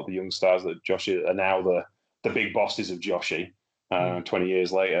training with a lot of the young stars that Joshi are now the big bosses of Joshi 20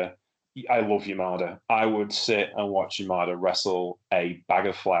 years later. I love Yamada. I would sit and watch Yamada wrestle a bag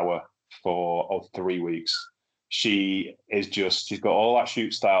of flour for 3 weeks. She's got all that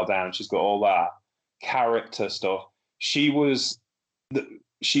shoot style down. She's got all that character stuff. she was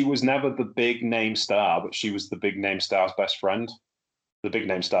she was never the big name star, but she was the big name star's best friend. The big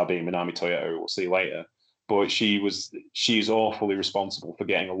name star being Minami Toyota, who we'll see later. But she's awfully responsible for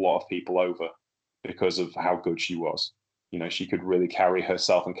getting a lot of people over because of how good she was. You know, she could really carry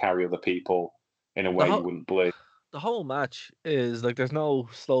herself and carry other people in a way you wouldn't believe. The whole match is like there's no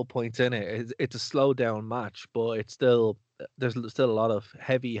slow points in it. It's a slow down match, but it's still there's still a lot of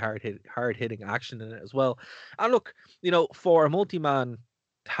heavy, hard hitting action in it as well. And look, you know, for a multi-man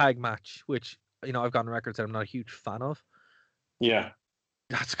tag match, which you know I've gotten records that I'm not a huge fan of. Yeah,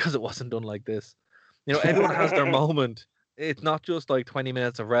 that's because it wasn't done like this. You know, everyone has their moment. It's not just like 20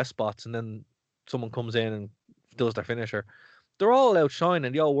 minutes of rest spots and then someone comes in and does their finisher. They're all outshine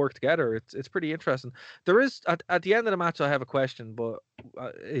and they all work together. It's pretty interesting. There is at the end of the match, I have a question, but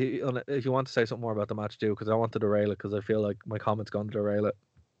if you want to say something more about the match, do, because I want to derail it because I feel like my comment's going to derail it.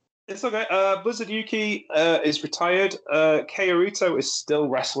 It's okay. Blizzard Yuki is retired. Kaoruto is still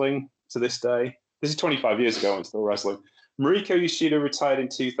wrestling to this day. This is 25 years ago and still wrestling. Mariko Yoshida retired in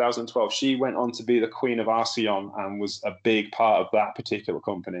 2012. She went on to be the Queen of Arsion and was a big part of that particular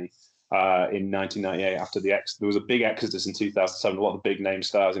company in 1998. After there was a big exodus in 2007. A lot of the big name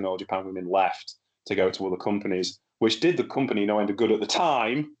stars in All Japan Women left to go to other companies, which did the company no end of good at the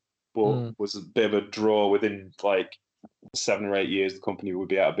time, but was a bit of a draw. Within like 7 or 8 years, the company would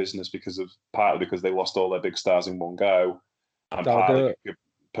be out of business because they lost all their big stars in one go. And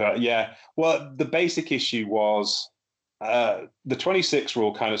yeah. Well, the basic issue was the 26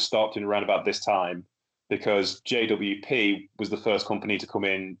 rule kind of stopped in around about this time because JWP was the first company to come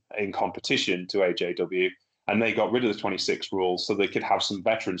in competition to AJW, and they got rid of the 26 rule so they could have some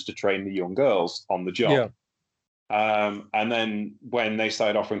veterans to train the young girls on the job. Yeah. And then when they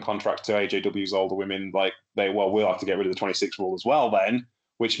started offering contracts to AJW's older women, like we'll have to get rid of the 26 rule as well then,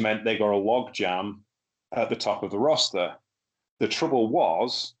 which meant they got a log jam at the top of the roster. The trouble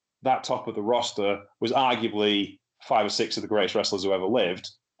was that top of the roster was arguably 5 or 6 of the greatest wrestlers who ever lived,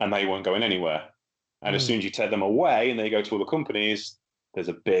 and they weren't going anywhere. And as soon as you take them away and they go to other companies, there's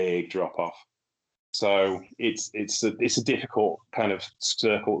a big drop off. So it's a difficult kind of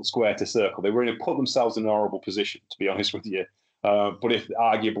square to circle. They really put themselves in an horrible position, to be honest with you. But if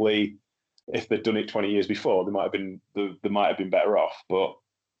they'd done it 20 years before, they might have been better off. But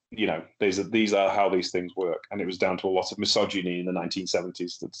you know, these are how these things work, and it was down to a lot of misogyny in the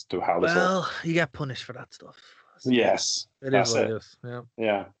 1970s as to how this. Well, you get punished for that stuff. Yes, it is what it is.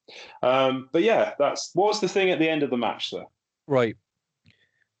 Yeah. But yeah, what was the thing at the end of the match, though? Right.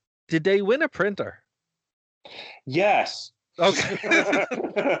 Did they win a printer? Yes. Okay.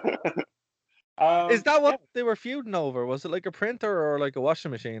 Is that what they were feuding over? Was it like a printer or like a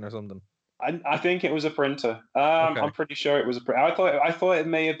washing machine or something? I think it was a printer. Okay. I'm pretty sure it was a printer. I thought it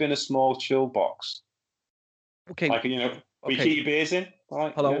may have been a small chill box. Okay. Like, you know, we keep your beers in.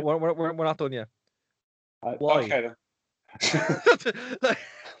 Like, hold on, we're not done yet. Why? Okay then. Like,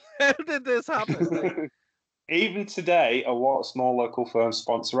 how did this happen? Like, even today, a lot of small local firms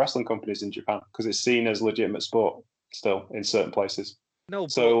sponsor wrestling companies in Japan because it's seen as legitimate sport still in certain places. But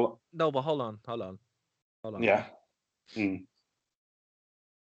hold on. Yeah.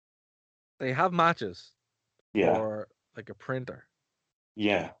 They have matches. Yeah. For like a printer.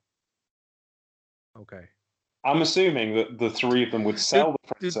 Yeah. Okay. I'm assuming that the 3 of them would sell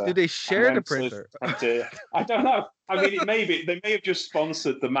the printer. Did they share the printer? I don't know. I mean, they may have just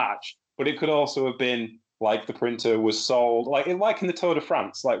sponsored the match, but it could also have been like the printer was sold, like in the Tour de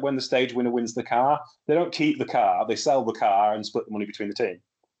France, like when the stage winner wins the car, they don't keep the car, they sell the car and split the money between the team.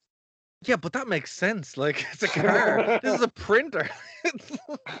 Yeah, but that makes sense. Like, it's a car. This is a printer.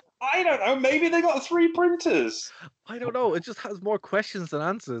 I don't know. Maybe they got 3 printers. I don't know. It just has more questions than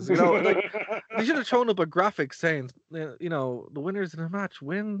answers. You know, like they should have shown up a graphic saying, you know, the winners in the match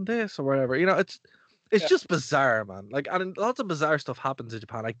win this or whatever. You know, it's just bizarre, man. Like, and lots of bizarre stuff happens in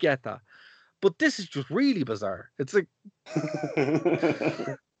Japan. I get that, but this is just really bizarre. It's like,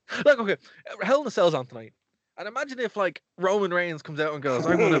 like, okay, Hell in a Cell's on tonight. And imagine if, like, Roman Reigns comes out and goes,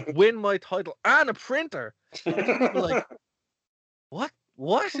 I'm going to win my title and a printer. And people be like, what?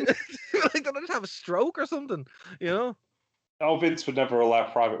 Like, did I just have a stroke or something? You know? Oh, Vince would never allow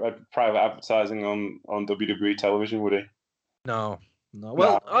private advertising on WWE television, would he? No.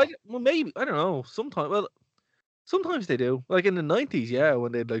 Well, no. Maybe. I don't know. Sometimes they do. Like, in the 90s, yeah,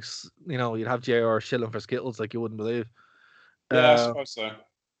 when they'd, like, you know, you'd have JR shilling for Skittles like you wouldn't believe. Yeah, I suppose so.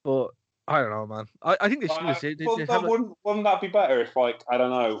 But I don't know, man. I think they should. Wouldn't that be better if, like, I don't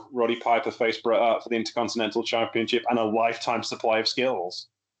know, Roddy Piper faced Bret Hart for the Intercontinental Championship and a lifetime supply of Skittles?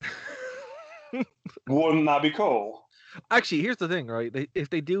 Wouldn't that be cool? Actually, here's the thing, right? If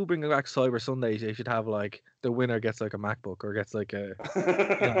they do bring back Cyber Sundays, they should have like the winner gets like a MacBook or gets like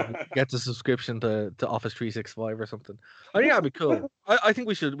a gets a subscription to Office 365 or something. I think that'd be cool. I think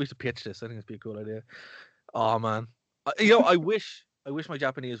we should pitch this. I think it'd be a cool idea. Oh man, I wish my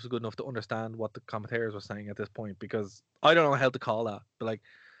Japanese was good enough to understand what the commentators were saying at this point because I don't know how to call that. But like,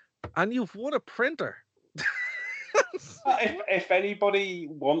 and you've won a printer. If anybody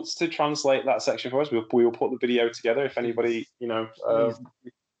wants to translate that section for us, we will put the video together. If anybody,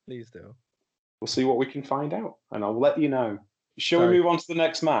 Please do. we'll see what we can find out, and I'll let you know. Shall Sorry. we move on to the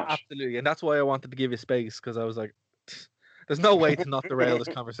next match? Absolutely, and that's why I wanted to give you space because I was like, "There's no way to not derail this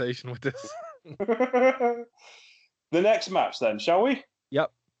conversation with this." The next match, then, shall we? Yep.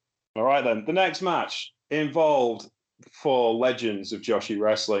 All right, then. The next match involved four legends of Joshi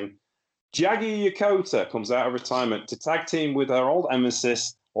Wrestling. Jaggy Yokota comes out of retirement to tag team with her old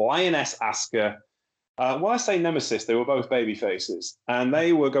nemesis, Lioness Asuka. Well, I say nemesis, they were both baby faces. And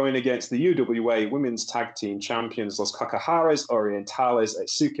they were going against the UWA Women's Tag Team Champions, Los Kakaharas, Orientales,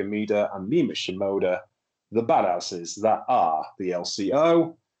 Etsuka Miida, and Mima Shimoda, the badasses that are the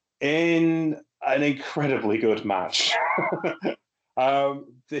LCO, in an incredibly good match.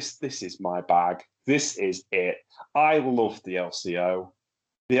 This is my bag. This is it. I love the LCO.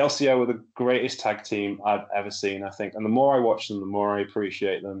 The LCO are the greatest tag team I've ever seen, I think. And the more I watch them, the more I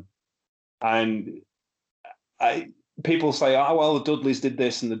appreciate them. And people say, oh, well, the Dudleys did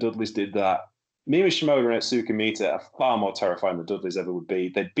this and the Dudleys did that. Mima Shimoda and Etsuka Miida are far more terrifying than the Dudleys ever would be.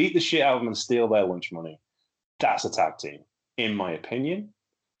 They'd beat the shit out of them and steal their lunch money. That's a tag team, in my opinion.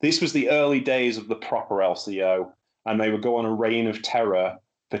 This was the early days of the proper LCO, and they would go on a reign of terror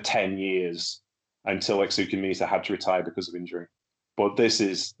for 10 years until Etsuka Miida had to retire because of injury. But this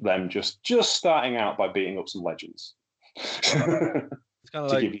is them just starting out by beating up some legends. It's kind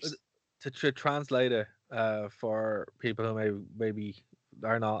of like to translate it for people who maybe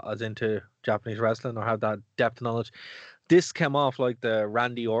are not as into Japanese wrestling or have that depth knowledge. This came off like the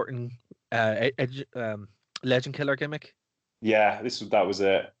Randy Orton Legend Killer gimmick. Yeah, that was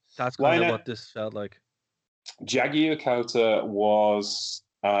it. That's kind of what this felt like. Jaggy Yokota was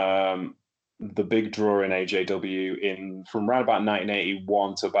the big draw in AJW from around about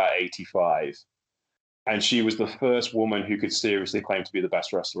 1981 to about 85. And she was the first woman who could seriously claim to be the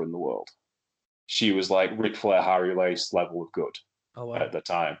best wrestler in the world. She was like Ric Flair, Harry Lace level of good at the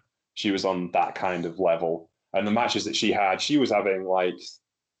time. She was on that kind of level. And the matches that she had, she was having like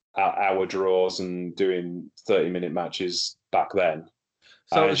hour draws and doing 30-minute matches back then.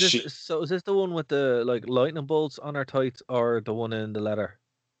 So is this the one with the like lightning bolts on her tights or the one in the leather?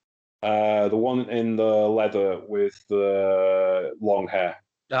 The one in the leather with the long hair.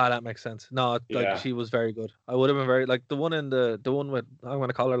 Ah, that makes sense. No, she was very good. I would have been very like the one with I'm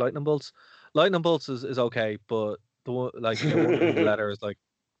gonna call her lightning bolts. Lightning bolts is okay, but the one in the leather is like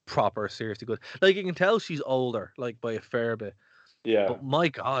proper seriously good. Like you can tell she's older, like by a fair bit. Yeah. But my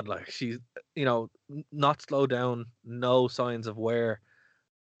God, like she's not slowed down, no signs of wear.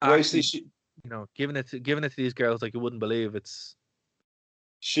 Actually, giving it to these girls like you wouldn't believe.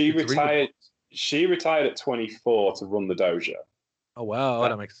 She retired. Really she retired at 24 to run the dojo. Oh wow,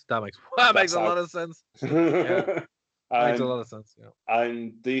 that makes a lot of sense. Yeah. Makes a lot of sense. Yeah.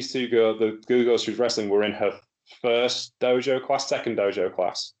 And these two girls, the girls she was wrestling, were in her first dojo class, second dojo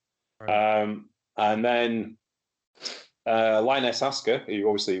class. Right. And then Lioness Asuka, who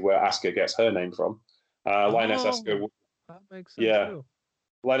obviously where Asuka gets her name from. Lioness Asuka. That makes sense. Yeah. Too.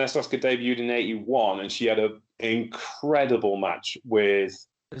 Lioness Asuka debuted in 81, and she had an incredible match with.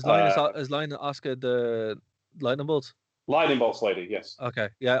 Is Lioness Asuka the lightning bolts? Lightning bolts lady, yes. Okay,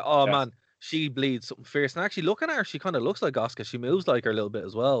 yeah. Oh yes. Man, she bleeds something fierce. And actually, looking at her, she kind of looks like Asuka. She moves like her a little bit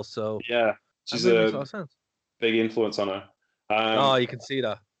as well. So yeah, she's really makes a lot of sense. Big influence on her. You can see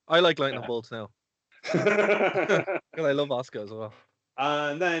that. I like lightning bolts now. Because I love Asuka as well.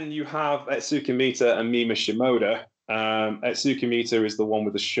 And then you have Etsuka Miida and Mima Shimoda. Etsuka Miida is the one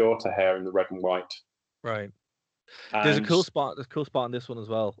with the shorter hair in the red and white. Right. There's a cool spot. There's a cool spot in this one as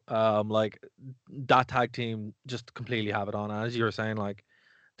well. Like that tag team just completely have it on. And as you were saying, like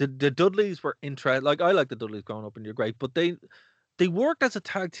the Dudleys were interested. Like I like the Dudleys growing up, and you're great. But they worked as a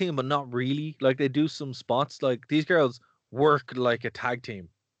tag team, but not really. Like they do some spots. Like these girls work like a tag team.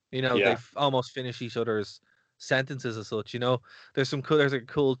 They almost finish each other's sentences as such. There's a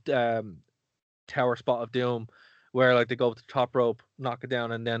cool tower spot of doom where like they go up the top rope, knock it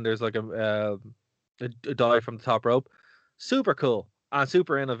down, and then there's like a dive from the top rope. Super cool and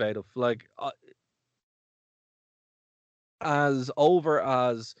super innovative. Like as over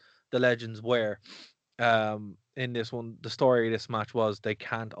as the legends were in this one, the story of this match was they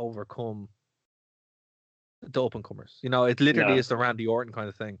can't overcome the up and comers. You know, it literally No. is the Randy Orton kind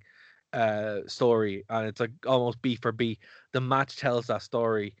of thing, story, and it's like almost beat for beat. The match tells that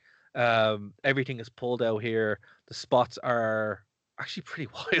story. Everything is pulled out here. The spots are actually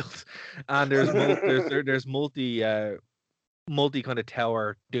pretty wild, and there's multi kind of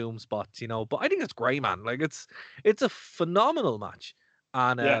tower doom spots, you know. But I think it's great, man. Like it's a phenomenal match,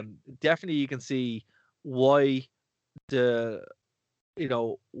 and Yeah. definitely you can see why the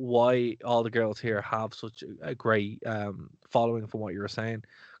why all the girls here have such a great following from what you were saying,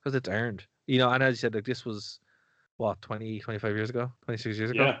 because it's earned, you know. And as you said, like this was what 25 years ago, 26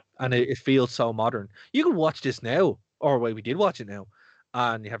 years ago, Yeah. and it feels so modern. You can watch this now, or wait, we did watch it now,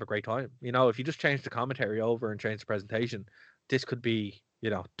 and you have a great time, you know. If you just change the commentary over and change the presentation, this could be, you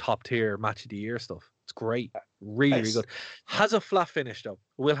know, top tier match of the year stuff. It's great, really really It's good. Has a flat finish though,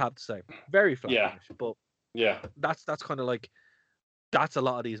 we'll have to say, very flat yeah. finish, but Yeah. that's kind of like, that's a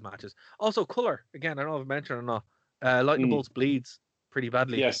lot of these matches. Also, color again. I don't know if I mentioned or not. Lightning Mm. Bolts bleeds pretty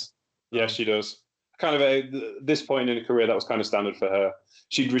badly. Yes. Yes, she does. Kind of this point in her career, that was kind of standard for her.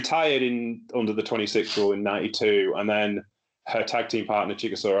 She'd retired in under the 26 rule in '92, and then her tag team partner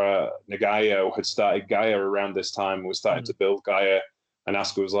Chikasura Nagayo had started Gaia around this time and was starting to build Gaia. And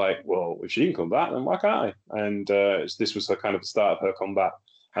Asuka was like, "Well, if she can come back, then why can't I?" And this was her kind of the start of her comeback.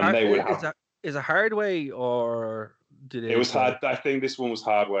 And they would have. Is a hard way, or did It was hard. I think this one was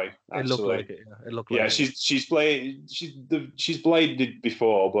hard way. Actually, it looked like it. Yeah, it looked like yeah. it. She's bladed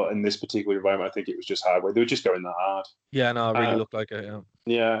before, but in this particular environment, I think it was just hard way. They were just going that hard. Yeah, no, it really looked like it. Yeah.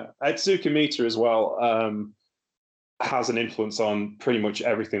 Yeah, Atsuka Mita as well has an influence on pretty much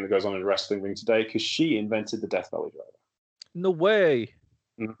everything that goes on in the wrestling ring today, because she invented the Death Valley Driver. No way.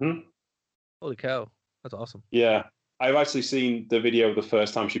 Mm-hmm. Holy cow, that's awesome. Yeah. I've actually seen the video the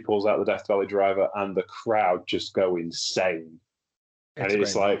first time she pulls out the Death Valley Driver, and the crowd just go insane.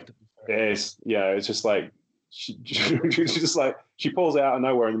 It's like, it is, yeah, it's just like, she's just like, she pulls it out of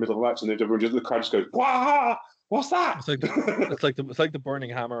nowhere in the middle of the match, and the crowd just goes, "Wow, what's that?" It's like the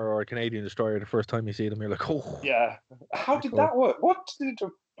Burning Hammer or a Canadian Destroyer. The first time you see them, you're like, "Oh, yeah, how did that work?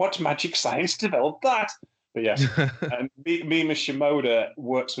 What magic science developed that?" But yes, and Mima Shimoda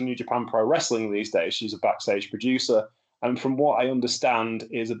works for New Japan Pro Wrestling these days. She's a backstage producer, and from what I understand,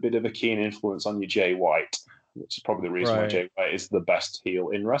 is a bit of a keen influence on your Jay White, which is probably the reason why Jay White is the best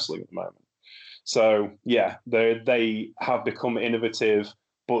heel in wrestling at the moment. So yeah, they have become innovative,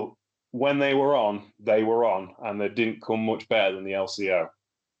 but when they were on, and they didn't come much better than the LCO.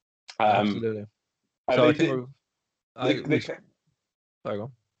 Absolutely. So Sorry, go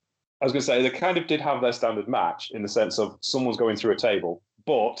on. I was going to say, they kind of did have their standard match in the sense of someone's going through a table,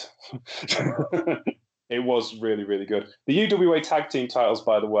 but it was really, really good. The UWA tag team titles,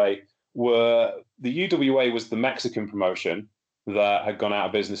 by the way, the UWA was the Mexican promotion that had gone out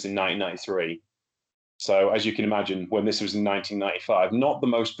of business in 1993. So as you can imagine, when this was in 1995, not the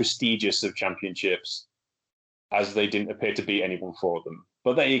most prestigious of championships, as they didn't appear to beat anyone for them.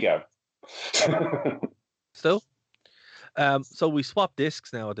 But there you go. Still? So we swapped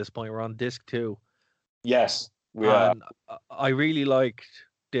discs now at this point. We're on disc 2. Yes, we are. I really liked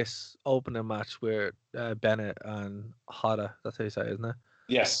this opening match with Bennett and Hata. That's how you say it, isn't it?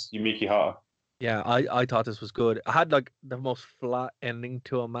 Yes, Yumiki Hata. Yeah, I thought this was good. I had like the most flat ending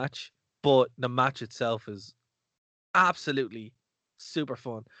to a match, but the match itself is absolutely super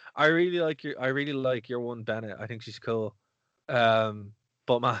fun. I really like your one Bennett. I think she's cool.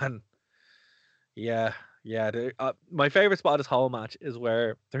 But man, yeah. My favorite spot of this whole match is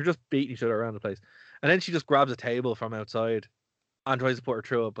where they're just beating each other around the place, and then she just grabs a table from outside and tries to put her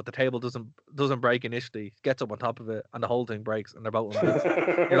through it, but the table doesn't break initially. Gets up on top of it, and the whole thing breaks, and they're both on boots.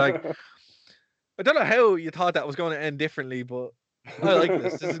 You're like, I don't know how you thought that was going to end differently, but I like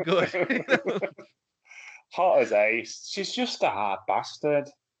this. This is good. Hot as ace. She's just a hard bastard.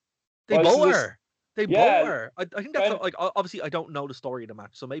 They both are. They both are. I think that's like, obviously I don't know the story of the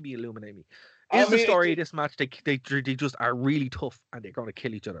match, so maybe illuminate me. The story of this match they just are really tough and they're going to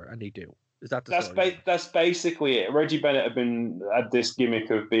kill each other, and they do? Is that the story? That's basically it. Reggie Bennett had this gimmick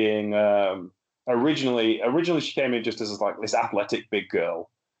of being originally she came in just as like this athletic big girl,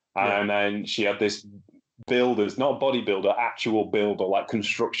 and then she had this builders, not bodybuilder, actual builder, like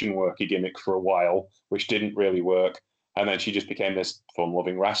construction worker gimmick for a while, which didn't really work, and then she just became this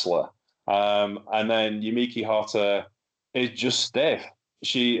fun-loving wrestler. And then Yumiki Hata is just stiff.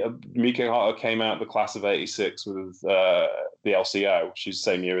 Yumiki Hata came out of the class of '86 with the LCO. She's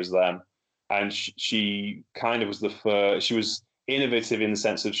the same year as them, and she kind of was the first. She was innovative in the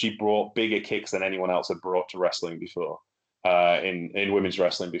sense of she brought bigger kicks than anyone else had brought to wrestling before, in women's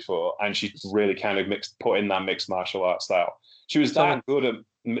wrestling before, and she really kind of put in that mixed martial arts style. She was that good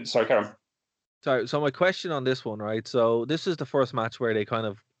at. Sorry, Karen. Sorry, so my question on this one, right? So this is the first match where they kind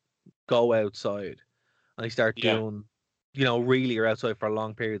of go outside and they start Yeah. doing, really are outside for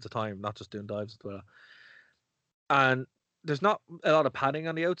long periods of time, not just doing dives and stuff. And there's not a lot of padding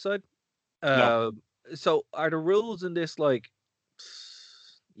on the outside. No. So are the rules in this like,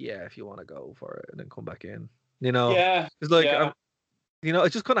 yeah, if you want to go for it and then come back in, Yeah. it's like, Yeah. it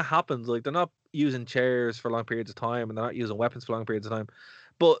just kind of happens. Like they're not using chairs for long periods of time and they're not using weapons for long periods of time,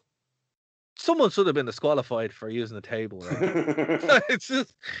 but someone should have been disqualified for using the table, right? It's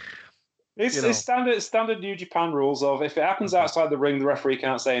just, It's standard New Japan rules of if it happens Okay. outside the ring, the referee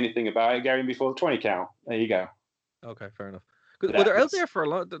can't say anything about it going before the 20 count. There you go. Okay, fair enough. Well, they're out there for a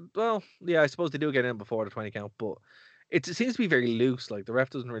lot. Well, yeah, I suppose they do get in before the 20 count, but it seems to be very loose. Like the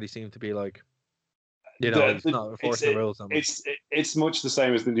ref doesn't really seem to be like, he's not enforcing the rules. It's much the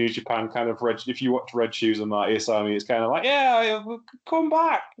same as the New Japan kind of red. If you watch Red Shoes and Marty Asami, it's kind of like, yeah, come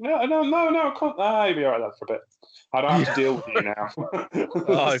back. No, come. You'll be all right for a bit. I don't have to deal with you now.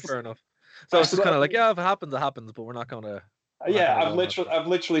 Oh, fair enough. So it's just kind of like, yeah, if it happens, it happens, but we're not going to. Yeah, I've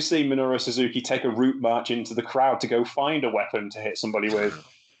literally seen Minoru Suzuki take a route march into the crowd to go find a weapon to hit somebody with.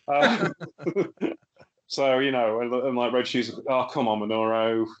 So, and like Red Shoes, oh, come on,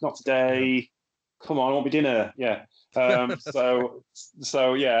 Minoru, not today. Yeah. Come on, I want my dinner. Yeah. So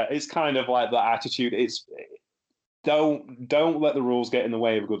yeah, it's kind of like that attitude. It's don't let the rules get in the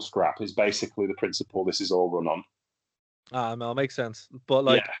way of a good scrap is basically the principle this is all run on. No, it makes sense. But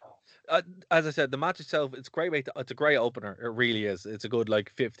like, as I said, the match itself, it's great. It's a great opener. It really is. It's a good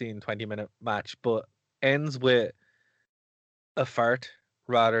 15-20 minute match, but ends with a fart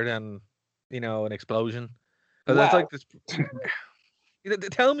rather than an explosion. Because that's like this.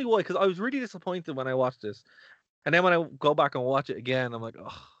 Tell me why, because I was really disappointed when I watched this, and then when I go back and watch it again, I'm like,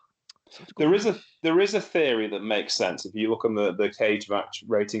 oh. There is a theory that makes sense if you look on the cage match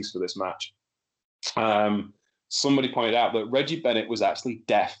ratings for this match. Somebody pointed out that Reggie Bennett was actually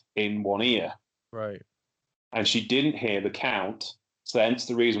deaf in one ear, right, and she didn't hear the count. So hence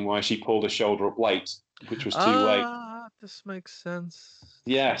the reason why she pulled her shoulder up late, which was too late. This makes sense.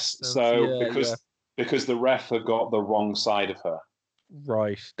 Yes, because the ref had got the wrong side of her.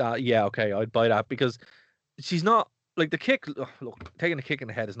 Right. Okay, I'd buy that because she's not like the kick. Look, taking a kick in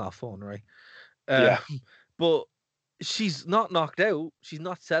the head is not fun, right? But she's not knocked out. She's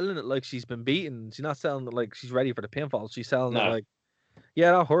not selling it like she's been beaten. She's not selling it like she's ready for the pinfall. She's selling it like,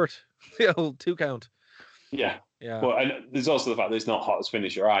 yeah, that hurt. 2 count. Yeah. But there's also the fact that it's not Hott's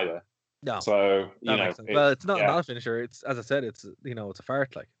finisher either. No. So it's not a finisher. It's, as I said, it's it's a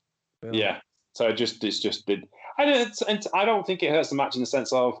fart like. Yeah. So I don't think it hurts the match in the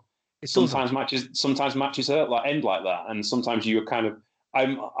sense of sometimes matches hurt end like that, and sometimes you kind of.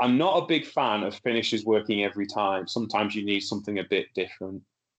 I'm not a big fan of finishes working every time. Sometimes you need something a bit different.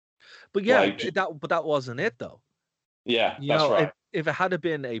 But yeah, that wasn't it though. Yeah, that's right. If it had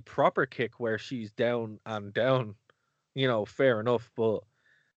been a proper kick where she's down and down, fair enough. But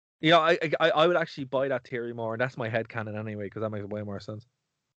I would actually buy that theory more, and that's my headcanon anyway, because that makes way more sense.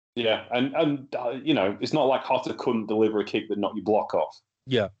 Yeah, and it's not like Hotta couldn't deliver a kick that knocked your block off.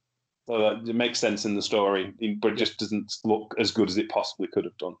 Yeah. So it makes sense in the story, but it just doesn't look as good as it possibly could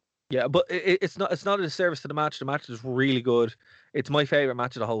have done. Yeah, but it's not a disservice to the match. The match is really good. It's my favorite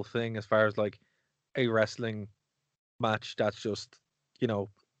match of the whole thing as far as like a wrestling match that's just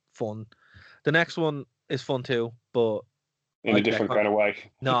fun. The next one is fun too, but in a different kind of way.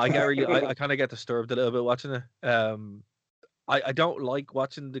 No, I get I kind of get disturbed a little bit watching it. I don't like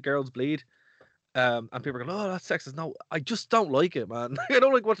watching the girls bleed. And people are going, oh, that's sexist. No, I just don't like it, man. I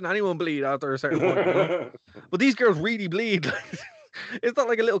don't like watching anyone bleed after a certain point. But these girls really bleed. It's not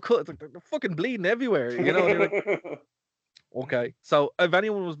like a little cut. It's like they're fucking bleeding everywhere. And you're like, okay. So if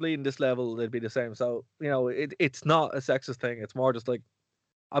anyone was bleeding this level, it'd be the same. So, it's not a sexist thing. It's more just like,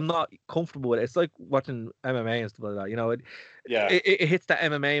 I'm not comfortable with it. It's like watching MMA and stuff like that. It hits that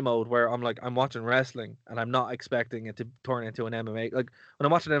MMA mode where I'm like, I'm watching wrestling and I'm not expecting it to turn into an MMA. Like when I'm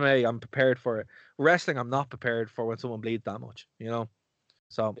watching MMA, I'm prepared for it. Wrestling, I'm not prepared for when someone bleeds that much,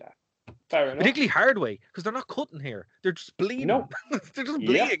 So yeah, fair enough. Particularly hard way because they're not cutting here; they're just bleeding. Nope. They're just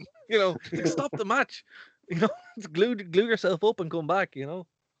bleeding. Like, stop the match. Just glue yourself up and come back.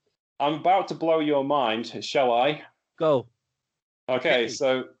 I'm about to blow your mind. Shall I? Go. Okay,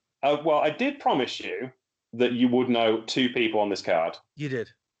 so, I did promise you that you would know 2 people on this card. You did.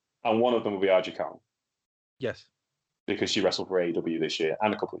 And one of them will be Aja Kong. Yes. Because she wrestled for AEW this year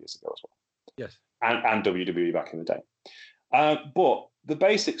and a couple of years ago as well. Yes. And WWE back in the day. But the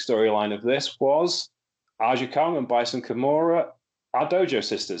basic storyline of this was Aja Kong and Bison Kimura are dojo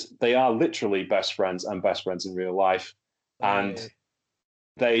sisters. They are literally best friends and best friends in real life. And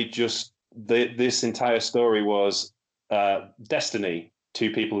they just this entire story was destiny.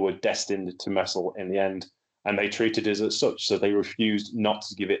 Two people who were destined to wrestle in the end, and they treated it as such. So they refused not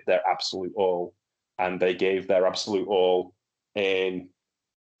to give it their absolute all, and they gave their absolute all in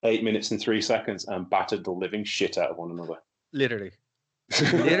 8 minutes and 3 seconds and battered the living shit out of one another. Literally.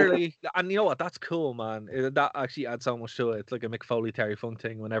 Literally, and you know what? That's cool, man. That actually adds so much to it. It's like a Mick Foley, Terry Funk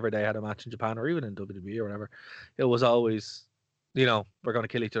thing. Whenever they had a match in Japan or even in WWE or whatever, it was always, we're going to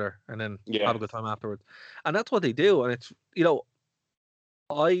kill each other and then have a good time afterwards. And that's what they do. And it's,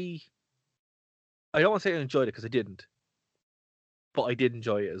 I don't want to say I enjoyed it because I didn't, but I did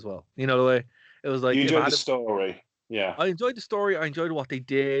enjoy it as well. You know the way it was like you enjoyed the story. Yeah, I enjoyed the story. I enjoyed what they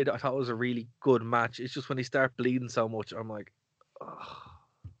did. I thought it was a really good match. It's just when they start bleeding so much, I'm like, ugh.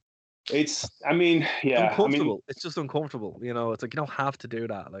 It's uncomfortable. It's just uncomfortable. It's like you don't have to do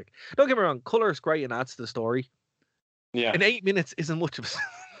that. Like, don't get me wrong, color is great and adds to the story. Yeah. In 8 minutes isn't much of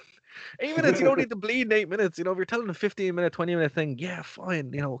 8 minutes, you don't need to bleed in 8 minutes. If you're telling a 15-minute, 20-minute thing, yeah,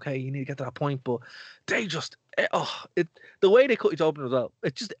 fine. Okay, you need to get to that point. But they just, the way they cut each open as well,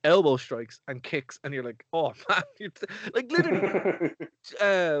 it's just elbow strikes and kicks, and you're like, oh man, like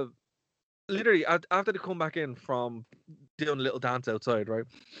literally, after they come back in from doing a little dance outside, right?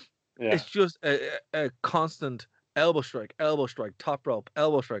 Yeah. It's just a constant elbow strike, top rope,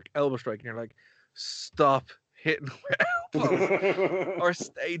 elbow strike, and you're like, stop hitting elbows or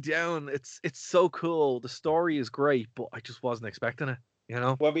stay down. It's so cool. The story is great, but I just wasn't expecting it.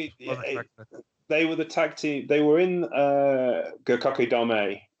 Well, I mean, they were the tag team. They were in Gokake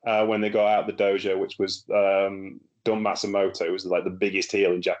Dome when they got out of the dojo, which was Don Matsumoto. It was like the biggest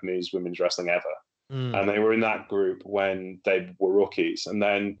heel in Japanese women's wrestling ever. And they were in that group when they were rookies. And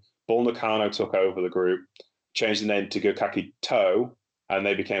then Bull Nakano took over the group, changed the name to Gokake To, and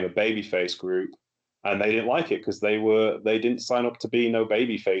they became a babyface group. And they didn't like it because they didn't sign up to be no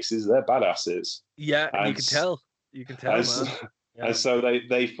baby faces. They're badasses. Yeah, and you can tell. And so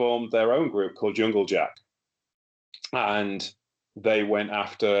they formed their own group called Jungle Jack. And they went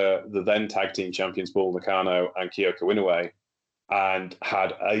after the then tag team champions Bull Nakano and Kyoko Inoue and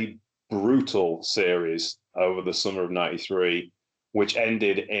had a brutal series over the summer of '93, which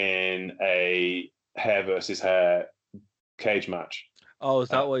ended in a hair versus hair cage match. Oh, is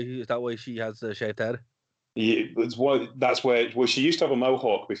that why she has the shaved head? Yeah, that's where she used to have a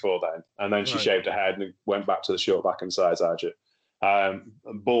mohawk before then, and then she shaved her head and went back to the short back and sides archer.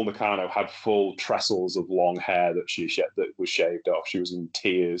 Bull Nakano had full trestles of long hair that was shaved off. She was in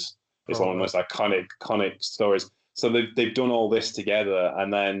tears. It's one of the most iconic stories. So they've done all this together,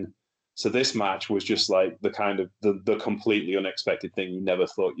 and then so this match was just like the kind of the completely unexpected thing you never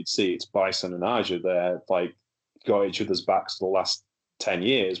thought you'd see. It's Bison and Aja. They're like got each other's backs for the last 10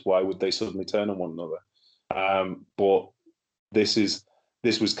 years. Why would they suddenly turn on one another? But this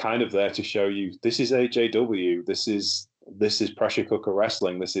was kind of there to show you this is AJW. This is pressure cooker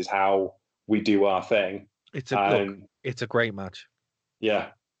wrestling. This is how we do our thing. It's a great match. Yeah.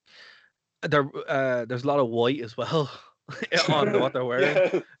 There's a lot of white as well on what they're wearing.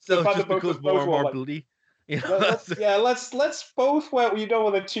 Yeah. So it just becomes more and more bloody. Let's both wear. When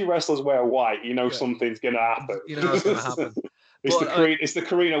the two wrestlers wear white, something's gonna happen. It's gonna happen. It's the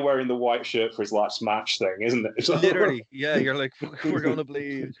Carino wearing the white shirt for his last match thing, isn't it? Literally, yeah. You're like, we're gonna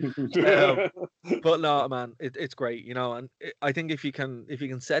bleed. But no, man, it's great, and I think if you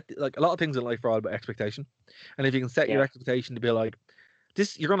can set like a lot of things in life are all about expectation, and if you can set your expectation to be like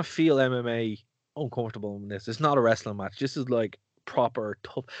this, you're gonna feel MMA uncomfortable in this. It's not a wrestling match. This is like proper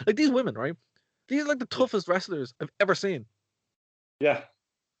tough. Like these women, right? These are like the toughest wrestlers I've ever seen. Yeah.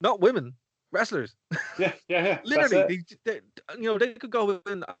 Not women, wrestlers. Yeah. Literally, they could go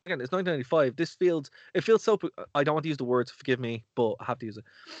in again. It's 1995. It feels so. I don't want to use the words. Forgive me, but I have to use it.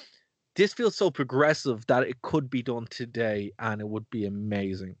 This feels so progressive that it could be done today, and it would be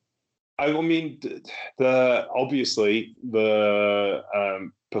amazing. I mean, obviously the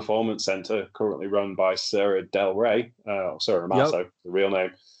performance center currently run by Sarah Del Rey, Sarah Amato, the real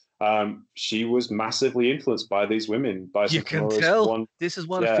name. She was massively influenced by these women. You can tell. This is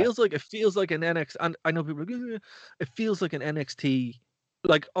what it feels like. It feels like an NXT, and I know people are like, it feels like an NXT.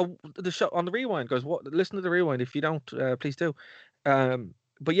 Like the show on the Rewind, guys. Listen to the Rewind if you don't, please do.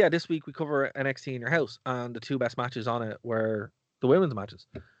 But yeah, this week we cover NXT in your house, and the two best matches on it were the women's matches.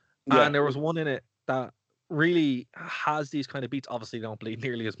 Yeah. And there was one in it that really has these kind of beats. Obviously, they don't bleed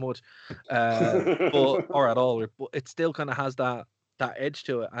nearly as much, or at all. But it still kind of has that edge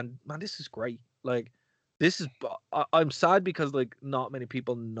to it. And man, this is great. Like, this is. I'm sad because like not many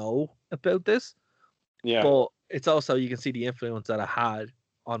people know about this. Yeah. But it's also you can see the influence that it had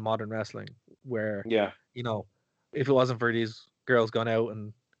on modern wrestling. Where if it wasn't for these girls going out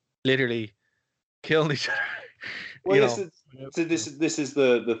and literally killing each other. Well, yes. This is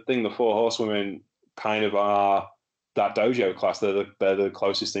the thing. The four horsewomen kind of are that dojo class. They're the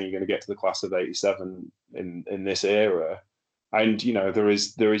closest thing you're going to get to the class of '87 in this era. And there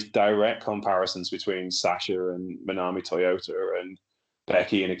is direct comparisons between Sasha and Manami Toyota and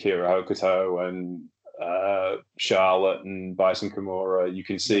Becky and Akira Hokuto and Charlotte and Bison Kimura. You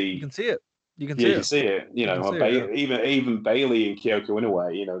can see. You can see it. You can see it. Even Bailey and Kyoko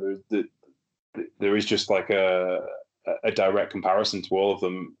Inoue. There is just like a direct comparison to all of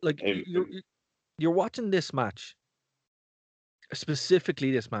them. Like you're watching this match,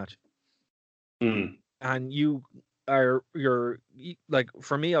 specifically this match, and you're like,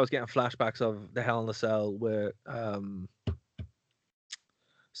 for me, I was getting flashbacks of the Hell in a Cell with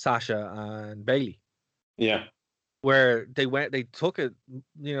Sasha and Bailey. Yeah. Where they took it,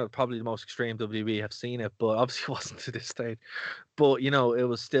 probably the most extreme WWE have seen it, but obviously it wasn't to this stage. But it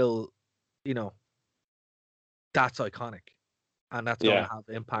was still, that's iconic, and that's going to have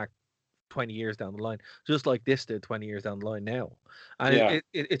impact 20 years down the line, just like this did 20 years down the line now. And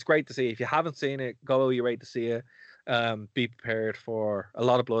it's great to see. If you haven't seen it, go you're right to see it. Be prepared for a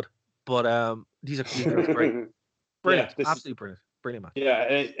lot of blood, but these are great, brilliant, absolutely brilliant match. Yeah,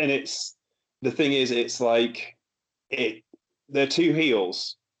 and it's the thing is, it's like they're two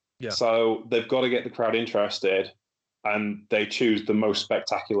heels, so they've got to get the crowd interested, and they choose the most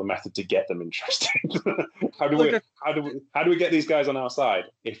spectacular method to get them interested. How do we get these guys on our side?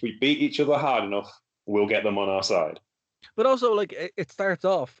 If we beat each other hard enough, we'll get them on our side. But also, like, it starts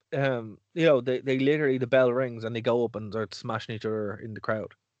off, they literally, the bell rings and they go up and start smashing each other in the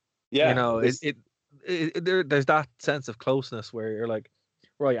crowd. Yeah, there's that sense of closeness where you're like,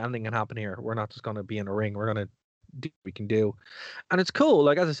 right, anything can happen here. We're not just going to be in a ring. We're going to do what we can do, and it's cool.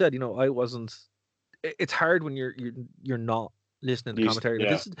 Like, as I said, I wasn't. It's hard when you're not listening to commentary.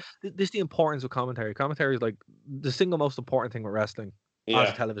 This is the importance of commentary. Commentary is like the single most important thing with wrestling as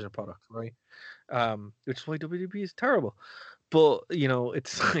a television product, right? Which is why WWE is terrible. But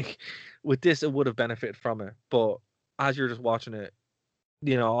it's like with this, it would have benefited from it. But as you're just watching it,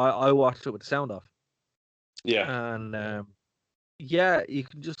 I watched it with the sound off. Yeah, and you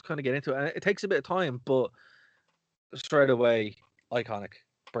can just kind of get into it. And it takes a bit of time, but straight away, iconic,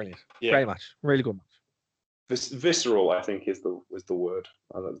 brilliant, great match, really good match. Visceral, I think, was the word.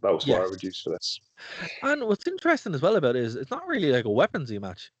 That was what I would use for this. And what's interesting as well about it is it's not really like a weaponsy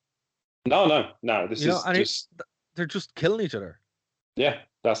match. No. This is just they're just killing each other. Yeah,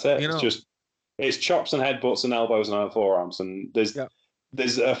 that's it. It's chops and headbutts and elbows and forearms, and there's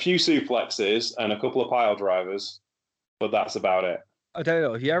a few suplexes and a couple of pile drivers, but that's about it. I tell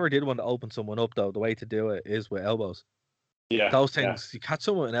you, if you ever did want to open someone up, though, the way to do it is with elbows. Yeah, those things. You catch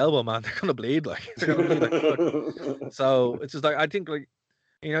someone with an elbow, man, they're gonna bleed. So it's just like, I think, like,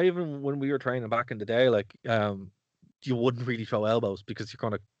 even when we were training back in the day, like, you wouldn't really throw elbows because you're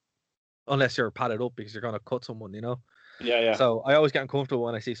gonna, unless you're padded up, because you're gonna cut someone. Yeah. So I always get uncomfortable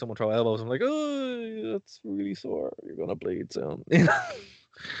when I see someone throw elbows. I'm like, oh, that's really sore. You're gonna bleed soon. Yeah,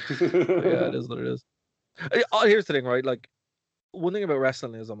 it is what it is. Here's the thing, right? Like, one thing about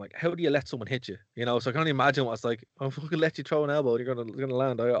wrestling is, I'm like, how do you let someone hit you? So I can only imagine what it's like. I'm fucking let you throw an elbow and you're gonna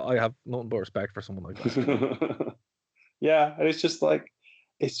land. I have nothing but respect for someone like that. Yeah, and it's just like,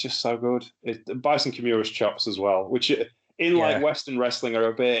 it's just so good. Bison Kimura's chops as well, which in like Western wrestling are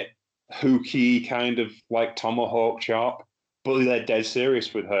a bit hooky, kind of like tomahawk chop, but they're dead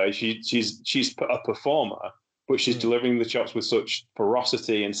serious with her. She's a performer, but she's delivering the chops with such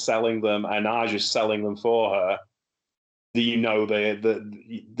ferocity and selling them, and are just selling them for her. That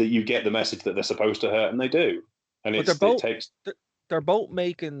that you get the message that they're supposed to hurt, and they do. And they're both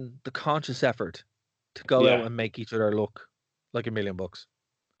making the conscious effort to go out and make each other look like $1 million.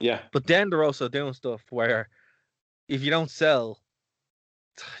 Yeah. But then they're also doing stuff where if you don't sell,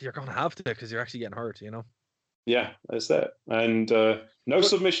 you're gonna have to, because you're actually getting hurt. Yeah, that's it. And no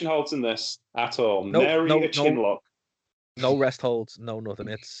submission holds in this at all. Nary a chin lock. No rest holds. No nothing.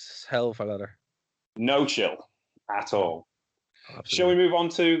 It's hell for leather. No chill at all. Absolutely. Shall we move on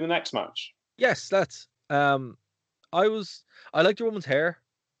to the next match? Yes, let's. I liked your woman's hair.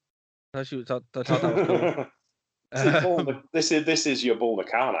 I thought that was cool. This is your Bull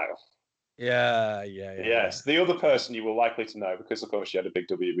Nakano. Yeah. Yes, the other person you were likely to know, because of course she had a big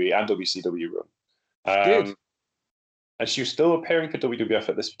WWE and WCW run. And she was still appearing for WWF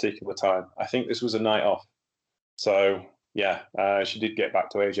at this particular time. I think this was a night off. So she did get back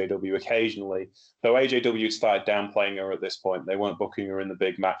to AJW occasionally, though AJW started downplaying her at this point. They weren't booking her in the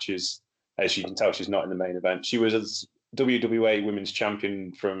big matches. As you can tell, she's not in the main event. She was WWA Women's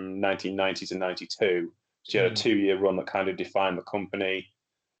Champion from 1990 to 92. She had a 2-year run that kind of defined the company.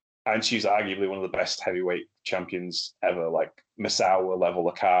 and she's arguably one of the best heavyweight champions ever, like Misawa level,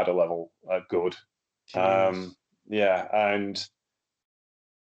 Okada level, good. Jeez. Yeah, and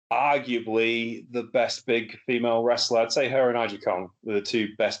arguably the best big female wrestler. I'd say her and Aja Kong were the two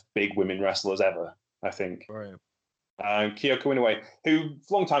best big women wrestlers ever, I think. Right. Kyoko Inoue, who,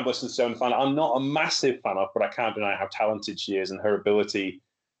 long-time Blister Stone fan, I'm not a massive fan of, but I can't deny how talented she is and her ability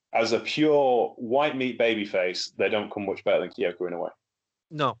as a pure white meat babyface. They don't come much better than Kyoko Inoue.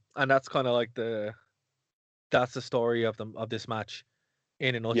 No, and that's kind of like that's the story of this match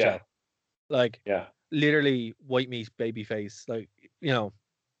in a nutshell. Like, literally white meat babyface. Like,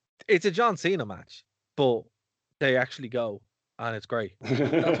 it's a John Cena match, but they actually go and it's great.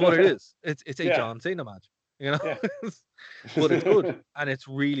 That's what it is. It's a John Cena match, but it's good and it's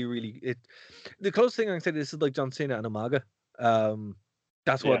really, really the closest thing I can say this is like John Cena and Umaga.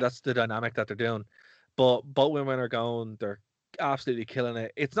 That's the dynamic that they're doing. But both women are going, they're absolutely killing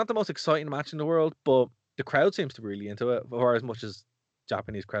it. It's not the most exciting match in the world, but the crowd seems to be really into it, or as much as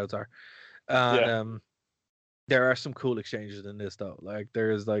Japanese crowds are. And there are some cool exchanges in this though. Like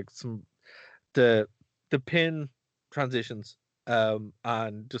there's like some the pin transitions and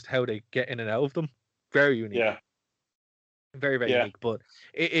just how they get in and out of them. Very unique. Yeah. Very, very unique. But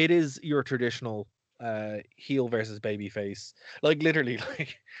it is your traditional heel versus baby face. Like literally,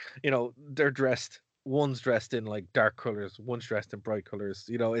 like, they're dressed. One's dressed in like dark colors, one's dressed in bright colors.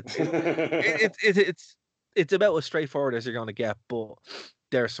 It's about as straightforward as you're going to get, but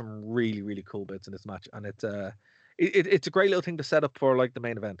there's some really, really cool bits in this match, and it's a great little thing to set up for like the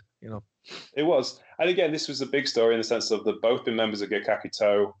main event. It was, and again, this was a big story in the sense of they've both been members of Gekkaku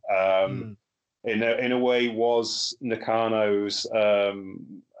To. In a way, was Nakano's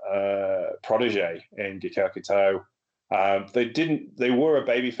protege in Gekkaku To. They were a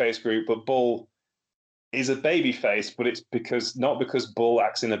babyface group, but Bull is a babyface, but it's not because Bull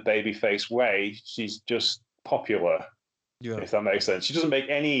acts in a babyface way. She's just popular, if that makes sense. She doesn't make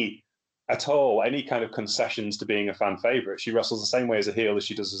any kind of concessions to being a fan favorite. She wrestles the same way as a heel as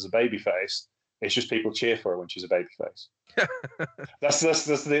she does as a babyface. It's just people cheer for her when she's a babyface. That's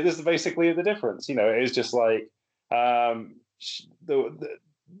basically the difference. It is just like my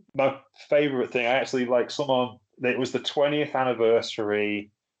favorite thing. I actually like someone. It was the 20th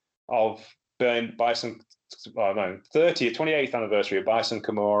anniversary of 28th anniversary of Bison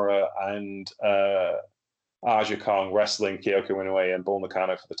Kimura and Aja Kong wrestling Kyoko Inoue and Bull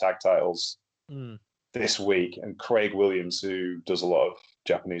Nakano for the tag titles this week. And Craig Williams, who does a lot of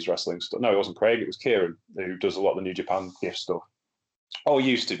Japanese wrestling stuff. No, it wasn't Craig, it was Kieran, who does a lot of the New Japan gift stuff.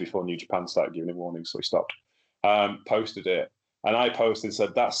 Used to before New Japan started giving him warnings, so he stopped. Posted it. And I posted and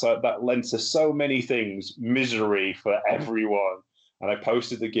said, that lent to so many things, misery for everyone. And I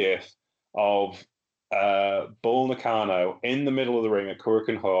posted the gif of Bull Nakano in the middle of the ring at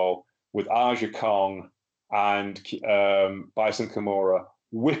Korakuen Hall with Aja Kong and Bison Kimura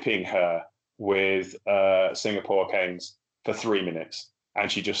whipping her with Singapore canes for 3 minutes.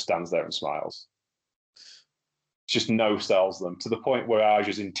 And she just stands there and smiles. Just no-sells them to the point where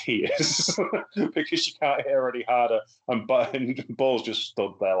Aja's in tears because she can't hear any harder. And Bull's just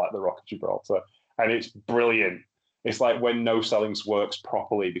stood there like the Rock of Gibraltar. And it's brilliant. It's like when no-sellings works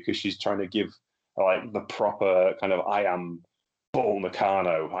properly because she's trying to give like the proper kind of, I am Bull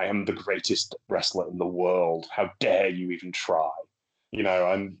Nakano. I am the greatest wrestler in the world. How dare you even try?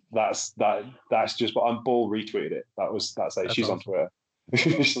 And that's just what I'm Bull retweeted it. That's she's awesome. On Twitter.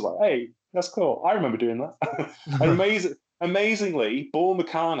 She's like, hey, that's cool. I remember doing that. And amazingly, Bull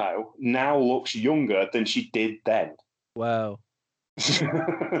Nakano now looks younger than she did then. Wow.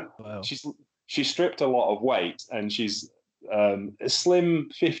 Wow. She's stripped a lot of weight, and she's a slim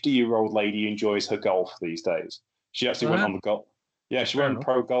 50-year-old lady enjoys her golf these days. She actually went on the golf. Yeah, she went on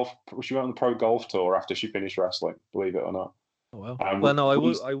pro golf. She went on the pro golf tour after she finished wrestling. Believe it or not. Oh wow. Well, no,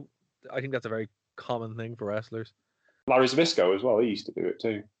 I think that's a very common thing for wrestlers. Larry Zbyszko as well. He used to do it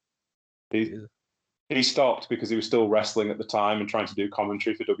too. He stopped because he was still wrestling at the time and trying to do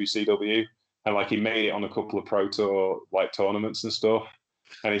commentary for WCW, and like he made it on a couple of pro tour like tournaments and stuff.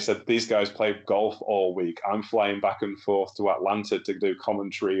 And he said, these guys play golf all week. I'm flying back and forth to Atlanta to do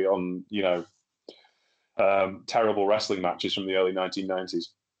commentary on, terrible wrestling matches from the early 1990s.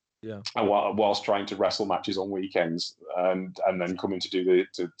 Yeah. And whilst trying to wrestle matches on weekends and then coming to do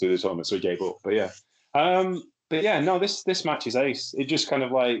the tournament. So he gave up. But yeah. No, this match is ace. It just kind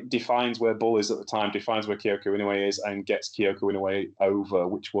of like defines where Bull is at the time, defines where Kyoko Inoue is, and gets Kyoko Inoue over,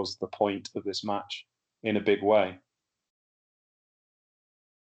 which was the point of this match in a big way.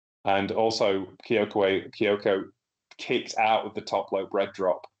 And also, Kyoko kicked out of the top rope red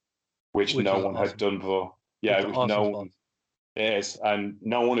drop, which no one had done before. Yeah, it was no one. It is, and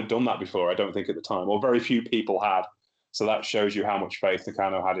no one had done that before, I don't think, at the time, or very few people had. So that shows you how much faith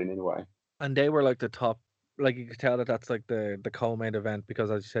Nakano had in Inoue. And they were like the top, like you could tell that that's like the co-main event because,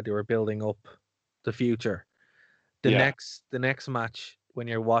 as you said, they were building up the future. Yeah, The next match, when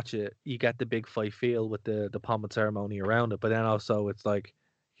you watch it, you get the big fight feel with the pomade ceremony around it, but then also it's like,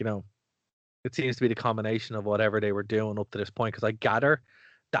 you know, it seems to be the combination of whatever they were doing up to this point. Because I gather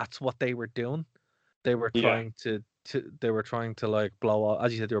that's what they were doing. They were yeah. trying to like blow off,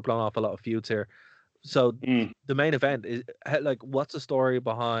 as you said, they were blowing off a lot of feuds here. So Mm. the main event is like, what's the story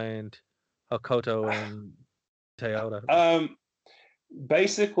behind Hokuto and Toyota?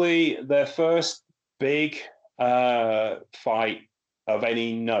 Basically, their first big fight of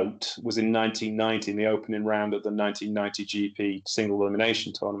any note was in 1990 in the opening round of the 1990 GP single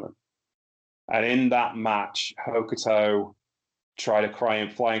elimination tournament. And in that match, Hokuto tried a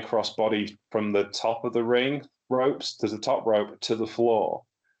flying crossbody from the top of the ring ropes to the top rope to the floor.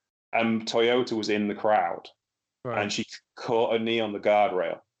 And Toyota was in the crowd. Right. And she caught a knee on the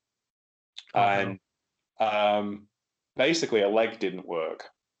guardrail. And basically, her leg didn't work.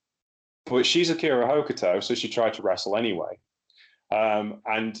 But she's Akira Hokuto, so she tried to wrestle anyway.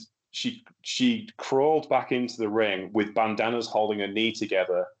 And she crawled back into the ring with bandanas holding her knee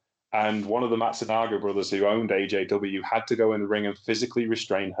together. And one of the Matsunaga brothers who owned AJW had to go in the ring and physically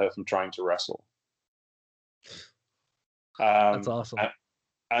restrain her from trying to wrestle. That's awesome.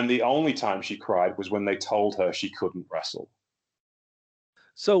 And the only time she cried was when they told her she couldn't wrestle.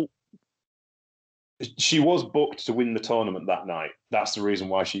 So she was booked to win the tournament that night. That's the reason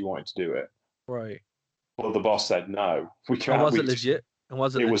why she wanted to do it. Right. But the boss said no. We can't. And was it legit? And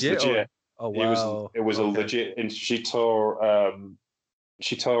was it was legit. Or... Oh wow. It was a legit. And she tore a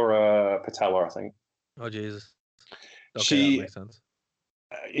patella, I think. Oh Jesus. Okay, that makes sense.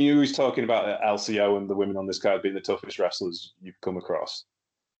 He was talking about LCO and the women on this card being the toughest wrestlers you've come across.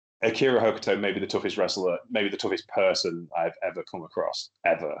 Akira Hokuto may be the toughest wrestler, maybe the toughest person I've ever come across,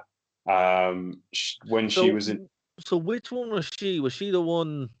 ever. She was in. So which one was she? Was she the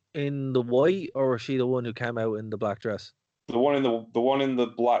one in the white, or was she the one who came out in the black dress? The one in the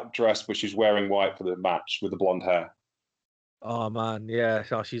black dress, but she's wearing white for the match with the blonde hair. Oh man, yeah,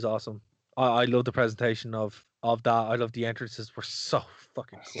 oh, she's awesome. I love the presentation of that. I love the entrances were so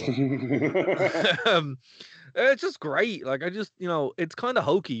fucking cool. It's just great. Like, I just, it's kind of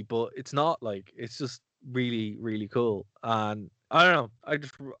hokey, but it's not. Like, it's just really, really cool. And I don't know.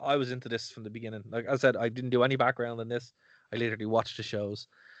 I was into this from the beginning. Like I said, I didn't do any background in this. I literally watched the shows.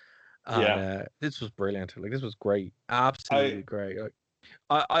 And this was brilliant. Like, this was great. Absolutely great. Like,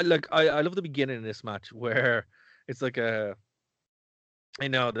 I love the beginning of this match where it's like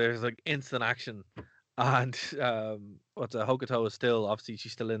there's like instant action, and Hokuto is still, obviously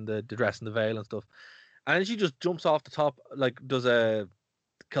she's still in the dress and the veil and stuff, and then she just jumps off the top, like does a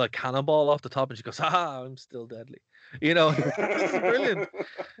kind of cannonball off the top, and she goes, I'm still deadly. It's brilliant.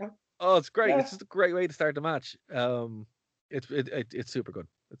 Oh, it's great. It's just a great way to start the match. It's super good.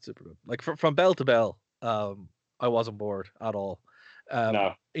 It's super good. Like from bell to bell, I wasn't bored at all.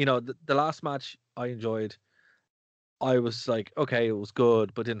 No. The last match I enjoyed. I was like, okay, it was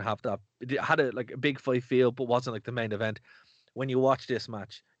good, but didn't have that. It had a big fight feel, but wasn't like the main event. When you watch this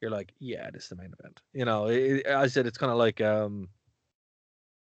match, you're like, yeah, this is the main event. I said it's kind of like the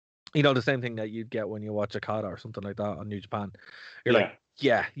same thing that you'd get when you watch Okada or something like that on New Japan. You're like,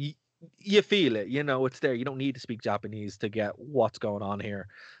 yeah, you feel it. It's there. You don't need to speak Japanese to get what's going on here.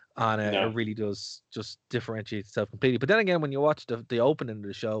 And it really does just differentiate itself completely. But then again, when you watch the opening of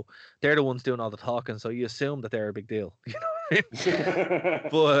the show, they're the ones doing all the talking, so you assume that they're a big deal.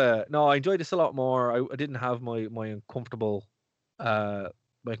 But no, I enjoyed this a lot more. I didn't have my uncomfortable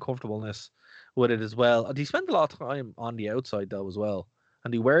my comfortableness with it as well. They spent a lot of time on the outside though as well,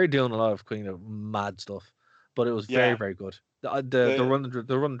 and they were doing a lot of kind of mad stuff. But it was very, very good.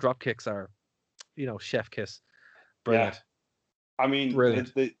 The run drop kicks are, chef kiss. Brilliant. Yeah. I mean,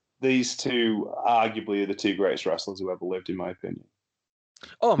 these two arguably are the two greatest wrestlers who ever lived, in my opinion.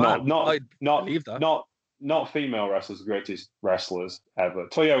 Oh man, not believe that. Not female wrestlers, the greatest wrestlers ever.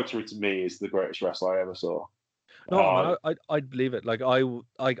 Toyota to me is the greatest wrestler I ever saw. No, man, I'd believe it. Like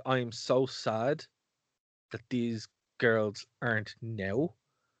I'm so sad that these girls aren't now.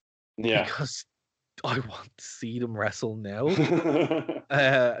 Yeah. Because I want to see them wrestle now.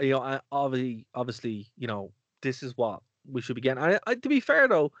 Obviously, this is what we should be getting. To be fair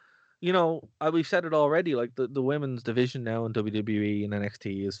though, we've said it already. Like the women's division now in WWE and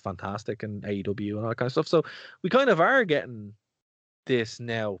NXT is fantastic, and AEW and all that kind of stuff. So we kind of are getting this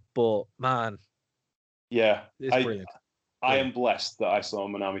now. But man, yeah, it's brilliant. I am blessed that I saw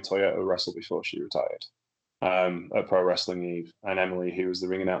Manami Toyota wrestle before she retired. at Pro Wrestling Eve, and Emily, who was the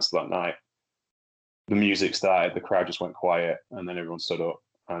ring announcer that night, the music started, the crowd just went quiet, and then everyone stood up,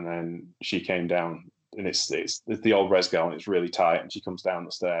 and then she came down, and it's the old res girl, and it's really tight, and she comes down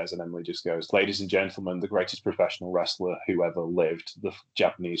the stairs, and Emily just goes, "Ladies and gentlemen, the greatest professional wrestler who ever lived, the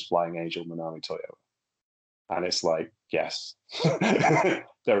Japanese flying angel Manami Toyota." And it's like, yes,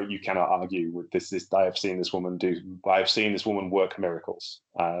 there you cannot argue with this. I have seen this woman work miracles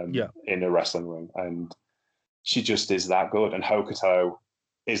in a wrestling ring, and she just is that good. And Hokuto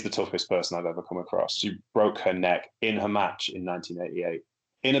is the toughest person I've ever come across. She broke her neck in her match in 1988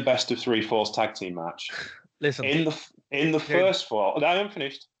 in a best of 3 falls tag team match. Listen, in the first fall, I am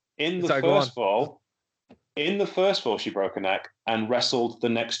finished. In the first fall, she broke her neck and wrestled the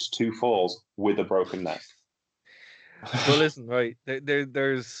next 2 falls with a broken neck. But listen, right,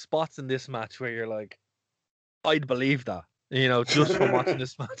 there's spots in this match where you're like, I'd believe that, just from watching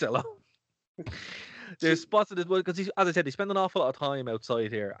this match alone. There's spots in this because, as I said, they spend an awful lot of time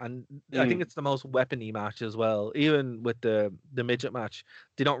outside here, and I think it's the most weapony match as well. Even with the midget match,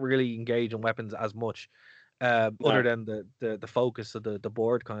 they don't really engage in weapons as much, other than the focus of the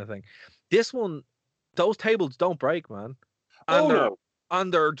board kind of thing. This one, those tables don't break, man,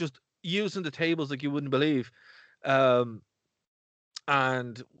 and they're just using the tables like you wouldn't believe. Hokuto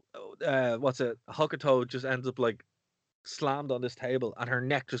just ends up like slammed on this table, and her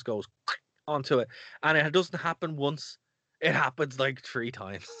neck just goes onto it, and it doesn't happen once, it happens like 3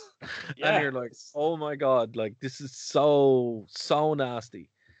 times. And you're like, oh my god, like this is so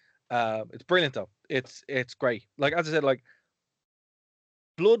nasty. It's brilliant though. It's great. Like, as I said, like,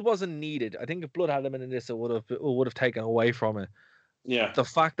 blood wasn't needed. I think if blood had been in this, it would have taken away from it. Yeah, the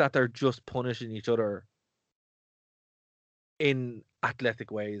fact that they're just punishing each other in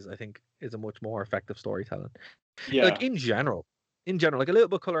athletic ways, I think, is a much more effective storytelling. Yeah, like in general, like a little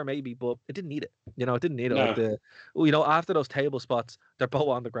bit of color maybe, but it didn't need it. It didn't need it. No. Like after those table spots, they're both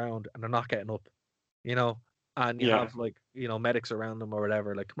on the ground and they're not getting up. And you have like medics around them or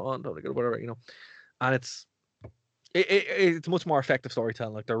whatever. Like, come on, don't get whatever. And it's much more effective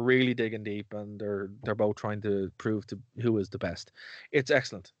storytelling. Like, they're really digging deep, and they're both trying to prove to who is the best. It's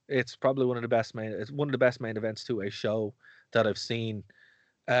excellent. It's probably one of the best main events to a show that I've seen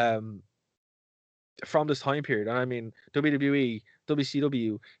from this time period. And I mean, WWE,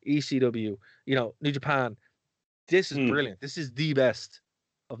 WCW, ECW, New Japan. This is brilliant. This is the best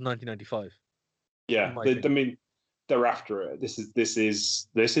of 1995. Yeah, I mean, they're after it. This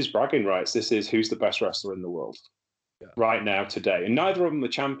is bragging rights. This is who's the best wrestler in the world right now, today. And neither of them the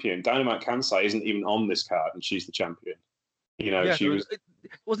champion. Dynamite Kansai isn't even on this card, and she's the champion. She was. It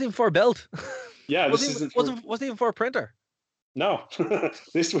wasn't even for a belt. Yeah, wasn't even for a printer. No,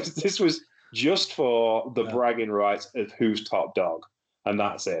 this was just for the bragging rights of who's top dog, and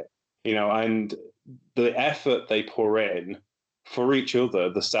that's it. And the effort they pour in for each other,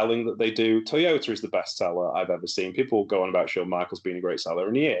 the selling that they do. Toyota is the best seller I've ever seen. People go on about Shawn Michaels being a great seller,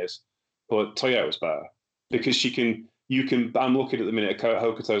 and he is, but Toyota's better because you can. I'm looking at the minute.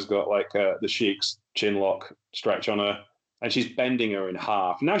 Hokuto's got like the Sheik's chin lock stretch on her, and she's bending her in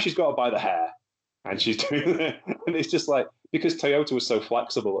half. Now she's got her by the hair, and she's doing it, and it's just like, because Toyota was so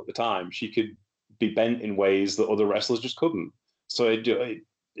flexible at the time, she could be bent in ways that other wrestlers just couldn't. So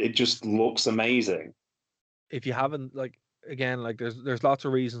it just looks amazing. If you haven't, like, again, like, there's lots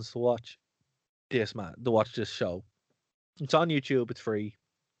of reasons to watch this show. It's on YouTube. It's free.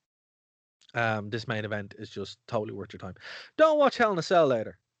 This main event is just totally worth your time. Don't watch Hell in a Cell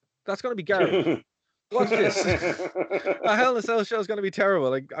later. That's going to be garbage. Watch this. A Hell in a Cell show is going to be terrible.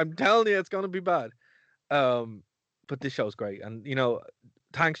 Like, I'm telling you, it's going to be bad. But this show's great. And,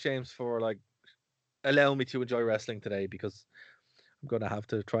 thanks, James, for, like, allowing me to enjoy wrestling today, because I'm going to have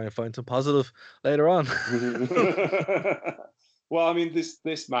to try and find some positive later on. Well, I mean,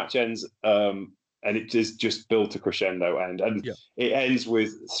 this match ends, and it is just built to crescendo end. And it ends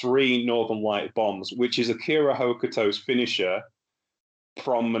with 3 Northern Light bombs, which is Akira Hokuto's finisher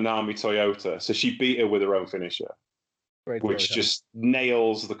from Manami Toyota. So she beat her with her own finisher, which just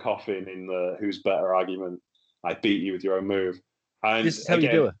nails the coffin in the who's better argument. I beat you with your own move. And this is how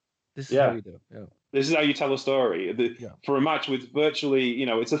you do it. This is how you do it. Yeah. This is how you tell a story. For a match with virtually,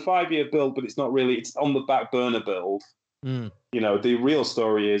 it's a 5-year build, but it's not really, it's on the back burner build. The real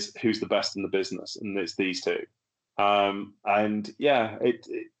story is who's the best in the business, and it's these two.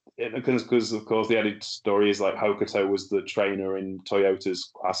 Because of course the added story is like Hokuto was the trainer in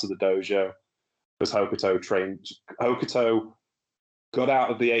Toyota's class of the dojo, because Hokuto got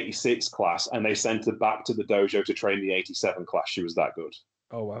out of the 86 class and they sent her back to the dojo to train the 87 class. She was that good.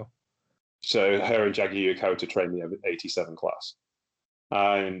 Oh wow. So her and Jaggy Yokota trained the 87 class.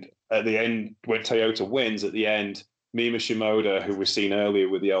 And at the end, when Toyota wins, at the end, Mima Shimoda, who we've seen earlier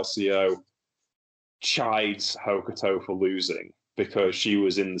with the LCO, chides Hokuto for losing because she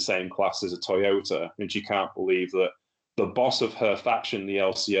was in the same class as a Toyota, and she can't believe that the boss of her faction, the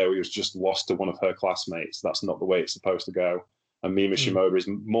LCO, has just lost to one of her classmates. That's not the way it's supposed to go. And Mima Shimoda is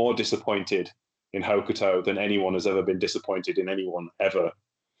more disappointed in Hokuto than anyone has ever been disappointed in anyone ever.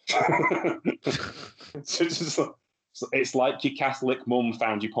 It's like your Catholic mum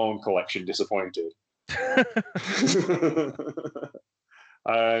found your porn collection disappointed.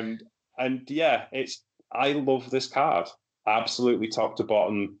 And yeah, I love this card. Absolutely top to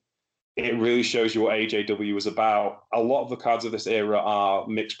bottom. It really shows you what AJW is about. A lot of the cards of this era are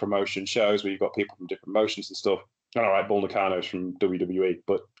mixed promotion shows where you've got people from different promotions and stuff. All right, Bull Nakano's from WWE,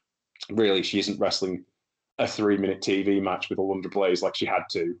 but really she isn't wrestling a 3-minute TV match with Alundra Blaze like she had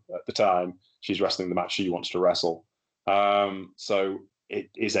to at the time. She's wrestling the match she wants to wrestle. So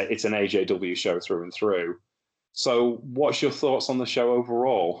it's an AJW show through and through. So what's your thoughts on the show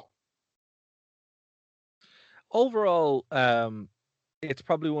overall? Overall, it's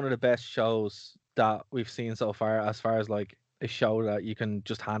probably one of the best shows that we've seen so far as like a show that you can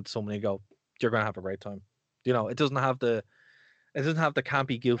just hand to somebody and go, you're going to have a great time. You know, it doesn't have the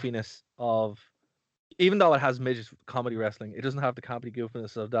campy goofiness of, even though it has midget comedy wrestling, it doesn't have the campy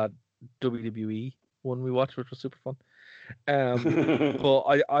goofiness of that WWE one we watched, which was super fun.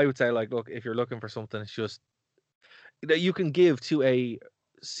 But I would say, like, look, if you're looking for something, it's just that you can give to a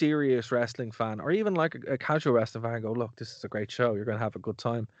serious wrestling fan or even like a casual wrestling fan and go, look, this is a great show. You're going to have a good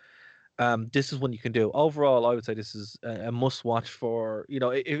time. This is what you can do. Overall, I would say this is a must watch for, you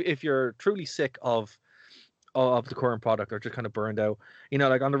know, if you're truly sick of the current product or just kind of burned out, you know,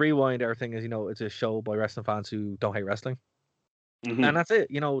 like on the Rewind, everything is, you know, it's a show by wrestling fans who don't hate wrestling. And that's it.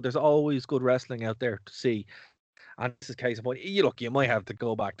 You know, there's always good wrestling out there to see. And this is a case of, you might have to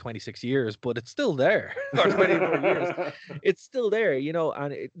go back 26 years, but it's still there. Or 24 years. It's still there, you know,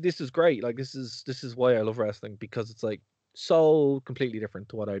 and this is great. Like, this is why I love wrestling, because it's like so completely different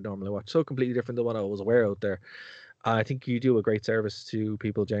to what I normally watch. So completely different to what I was aware out there. And I think you do a great service to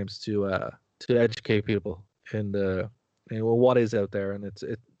people, James, to educate people in what is out there. And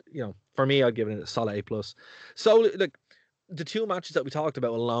it you know, for me, I'd give it a solid A+. So, like, the two matches that we talked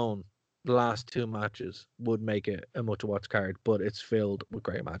about alone, the last two matches would make it a much-watch card, but it's filled with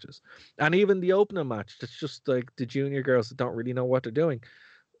great matches. And even the opening match, it's just like the junior girls that don't really know what they're doing.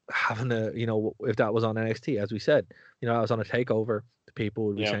 Having you know, if that was on NXT, as we said, you know, I was on a takeover, the people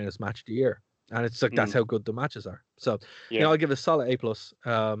would be saying it's match of the year. And it's like, that's how good the matches are. So, you know, I'll give it a solid A+.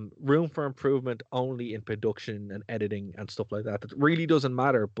 Room for improvement only in production and editing and stuff like that. That really doesn't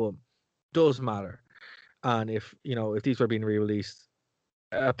matter, but does matter. And if these were being re-released,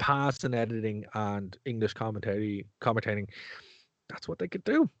 pass in editing and English commentating, that's what they could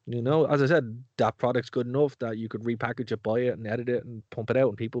do. You know, as I said, that product's good enough that you could repackage it, buy it, and edit it and pump it out,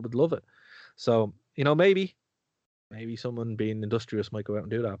 and people would love it. So, you know, maybe someone being industrious might go out and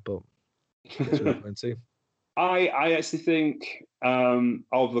do that, but we'll see. I actually think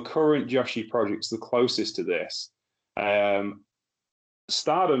of the current Joshi projects, the closest to this,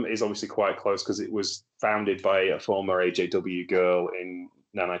 Stardom is obviously quite close because it was founded by a former AJW girl in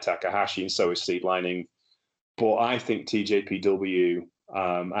Nanai Takahashi, and so is Seed Lining. But I think TJPW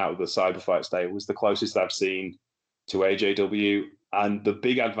out of the Cyber Fight stable was the closest I've seen to AJW. And the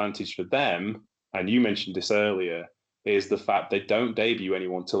big advantage for them, and you mentioned this earlier, is the fact they don't debut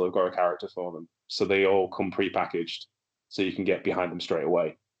anyone till they've got a character for them. So they all come pre-packaged, so you can get behind them straight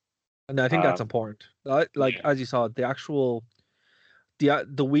away. And I think that's important. As you saw, the actual...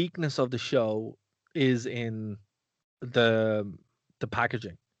 The weakness of the show is in the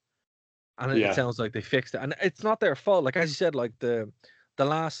packaging, and it sounds like they fixed it, and it's not their fault. Like, as you said, like the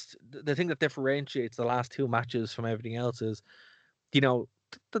thing that differentiates the last two matches from everything else is, you know,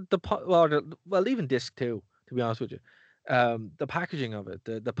 even Disc 2, to be honest with you, the packaging of it,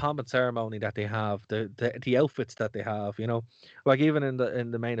 the pomp and ceremony that they have, the outfits that they have, you know, like even in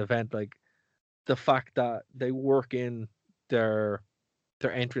the main event, like the fact that they work in their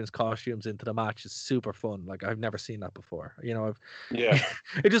entrance costumes into the match is super fun. Like, I've never seen that before. You know,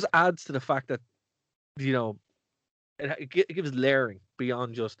 it just adds to the fact that, you know, it gives layering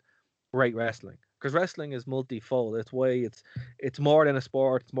beyond just great wrestling, because wrestling is multifold. It's more than a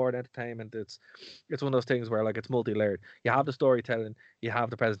sport. It's more than entertainment. It's one of those things where, like, it's multi-layered. You have the storytelling, you have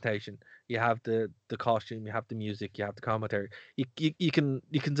the presentation, you have the costume, you have the music, you have the commentary. You can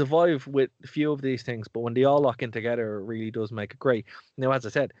survive with a few of these things, but when they all lock in together, it really does make it great. Now, as I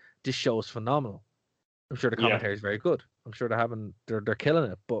said, this show is phenomenal. I'm sure the commentary is very good. I'm sure they're killing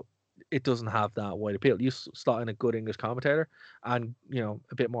it, but it doesn't have that wide appeal. You slot in a good English commentator and,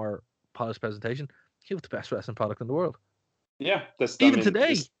 a bit more polished presentation, you have the best wrestling product in the world. Yeah,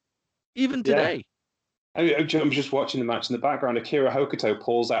 Today. I mean, I'm just watching the match in the background. Akira Hokuto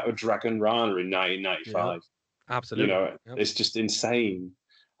pulls out a Dragon Rana in 1995. Yeah, absolutely. It's just insane.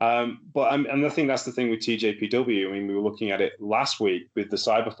 But and I think that's the thing with TJPW. I mean, we were looking at it last week with the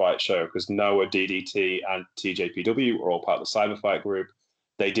Cyberfight show because Noah, DDT, and TJPW were all part of the Cyberfight group.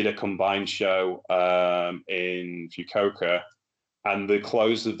 They did a combined show in Fukuoka, and the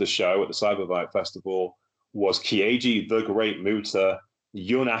close of the show at the Cyberfight Festival was Kieji, the Great Muta,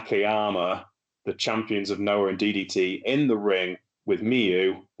 Yun Akiyama, the champions of Noah and DDT, in the ring with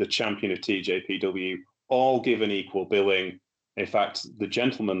Miyu, the champion of TJPW, all given equal billing. In fact, the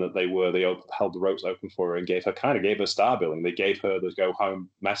gentleman that they held the ropes open for her and gave her star billing. They gave her the go home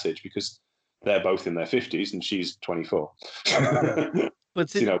message because they're both in their 50s and she's 24. But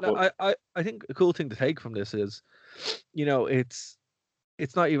see, I think a cool thing to take from this is,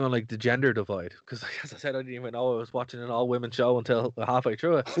 it's not even like the gender divide, because as I said, I didn't even know I was watching an all-women show until halfway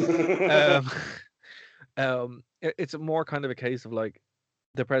through it. It's more kind of a case of like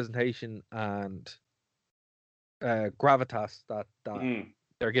the presentation and gravitas that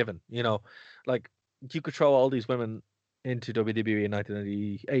they're given. Like you could throw all these women into WWE in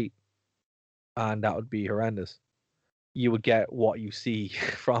 1998, and that would be horrendous. You would get what you see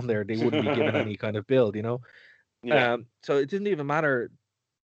from there. They wouldn't be given any kind of build, Yeah. So it didn't even matter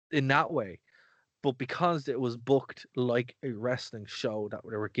in that way, but because it was booked like a wrestling show that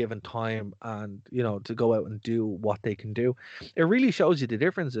they were given time and to go out and do what they can do, it really shows you the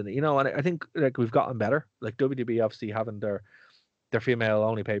difference in it. And I think like we've gotten better. Like WWE obviously having their female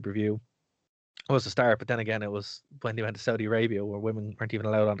only pay-per-view was the start, but then again it was when they went to Saudi Arabia where women weren't even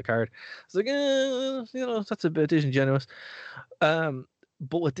allowed on the card. It's like that's a bit disingenuous. But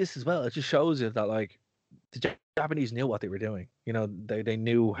with this as well, it just shows you that like the Japanese knew what they were doing. They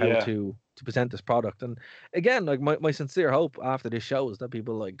knew how to present this product. And again, like my sincere hope after this show is that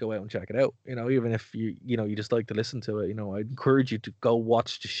people like go out and check it out. Even if you just like to listen to it, I encourage you to go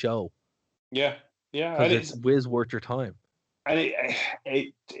watch the show. Yeah. Because it's whiz worth your time. And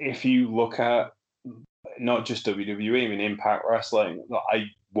if you look at not just WWE, I mean Impact Wrestling, I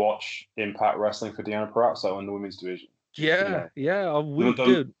watch Impact Wrestling for Deonna Purrazzo in the women's division. Yeah.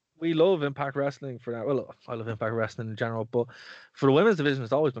 We love Impact Wrestling for that. Well, I love Impact Wrestling in general, but for the women's division,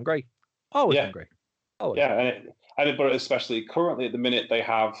 it's always been great. Been great. Always. Yeah, but especially currently at the minute, they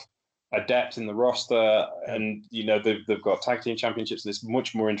have a depth in the roster, and they've got tag team championships. And it's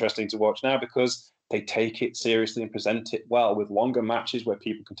much more interesting to watch now because they take it seriously and present it well with longer matches where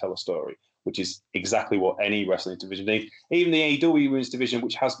people can tell a story, which is exactly what any wrestling division needs. Even the AEW women's division,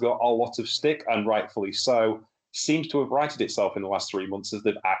 which has got a lot of stick, and rightfully so, seems to have righted itself in the last 3 months as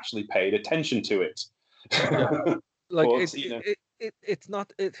they've actually paid attention to it. Yeah. Like it's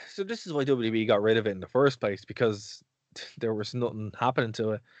not it. So this is why WWE got rid of it in the first place, because there was nothing happening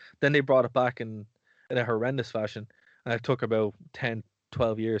to it. Then they brought it back in a horrendous fashion, and it took about 10,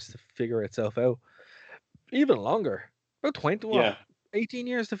 12 years to figure itself out. Even longer, about 18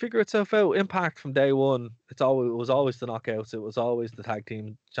 years to figure itself out. Impact from day one, it was always the knockouts, it was always the tag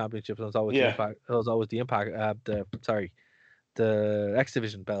team championships, it was always the Impact, the X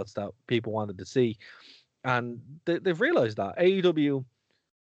Division belts that people wanted to see, and they've realized that AEW,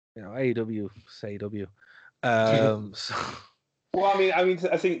 say AEW. So. Well, I mean,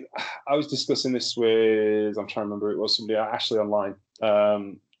 I think I was discussing this with, I'm trying to remember, it was somebody, Ashley Online.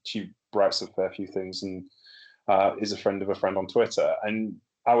 She writes a fair few things and is a friend of a friend on Twitter. And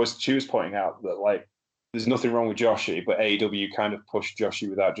she was pointing out that, like, there's nothing wrong with Joshi, but AEW kind of pushed Joshi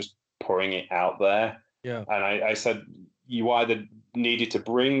without just putting it out there. Yeah. And I said, you either needed to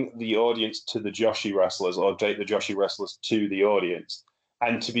bring the audience to the Joshi wrestlers or take the Joshi wrestlers to the audience.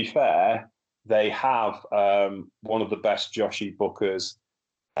 And to be fair, they have one of the best Joshi bookers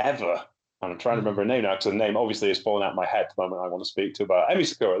ever. And I'm trying to remember her name now because the name obviously has fallen out of my head the moment I want to speak to about Emi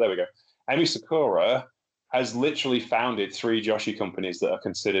Sakura. There we go. Emi Sakura has literally founded 3 Joshi companies that are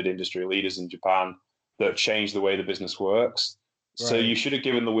considered industry leaders in Japan that change the way the business works. Right. So you should have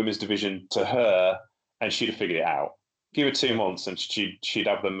given the women's division to her and she'd have figured it out. Give her 2 months and she'd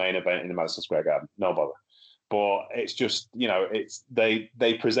have the main event in the Madison Square Garden. No bother. But it's just,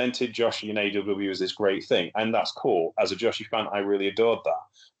 they presented Joshi and AEW as this great thing, and that's cool. As a Joshi fan, I really adored that.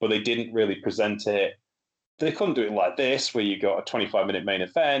 But they didn't really present it. They couldn't do it like this, where you got a 25-minute main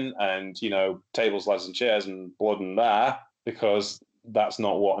event and, tables, ladders, and chairs and blood and that, because that's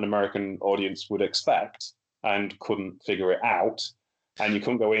not what an American audience would expect and couldn't figure it out. And you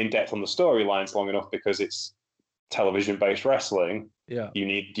couldn't go in depth on the storylines long enough because it's television-based wrestling, Yeah. you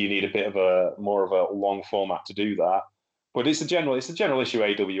need a bit of a more of a long format to do that. But it's a general issue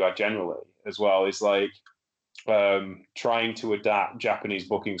AEW had generally as well. Is like trying to adapt Japanese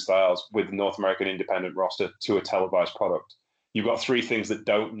booking styles with the North American independent roster to a televised product. You've got three things that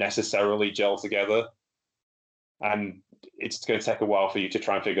don't necessarily gel together, and it's going to take a while for you to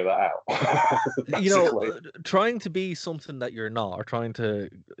try and figure that out. Trying to be something that you're not, or trying to,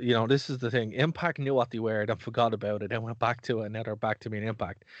 this is the thing. Impact knew what they were, then forgot about it, then went back to it, and now they're back to being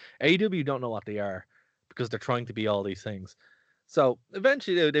Impact. AEW don't know what they are because they're trying to be all these things. So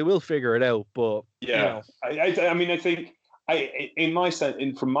eventually they will figure it out. But yeah, I mean, I think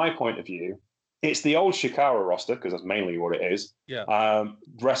from my point of view, it's the old Shikara roster because that's mainly what it is. Yeah.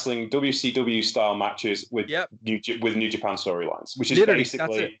 Wrestling WCW style matches with New Japan storylines, which is literally,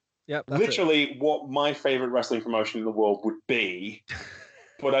 basically literally what my favorite wrestling promotion in the world would be.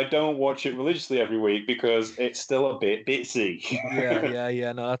 But I don't watch it religiously every week because it's still a bit bitsy.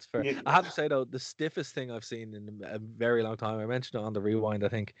 Yeah. No, that's fair. I have to say though, the stiffest thing I've seen in a very long time. I mentioned it on the Rewind. I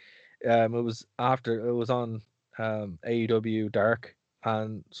think it was on AEW Dark,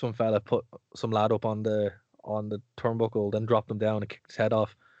 and some fella put some lad up on the turnbuckle, then dropped him down and kicked his head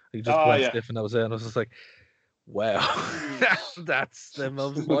off. He just went stiff, and that was it. And I was just like, wow, that's the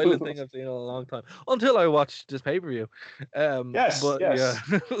most violent thing I've seen in a long time. Until I watched this pay-per-view. Yes. Yeah.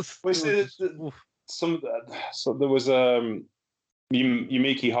 So there was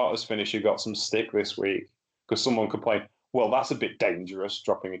Yumiki Hata's finisher got some stick this week because someone complained, well, that's a bit dangerous,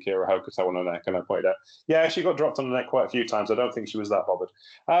 dropping Akira Hokuto on the neck, and I pointed out, yeah, she got dropped on the neck quite a few times. I don't think she was that bothered.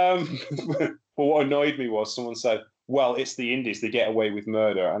 But what annoyed me was someone said, well, it's the Indies, they get away with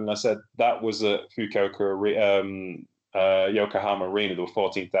murder. And I said, that was at Fukuoka Yokohama Arena. There were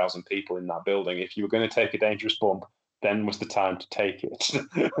 14,000 people in that building. If you were going to take a dangerous bump, then was the time to take it.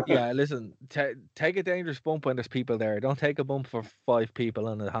 Yeah, listen, take a dangerous bump when there's people there. Don't take a bump for 5 people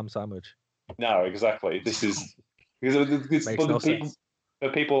and a ham sandwich. No, exactly. This is because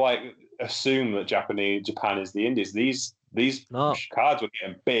people like assume that Japan is the Indies. These cards were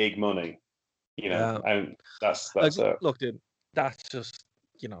getting big money, and that's look, dude, that's just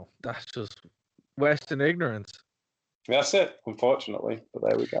Western ignorance. That's it, unfortunately. But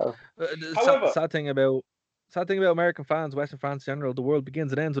there we go. However, sad thing about American fans, Western fans in general, the world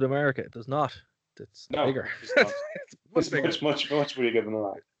begins and ends with America. It does not. It's bigger. It's much bigger than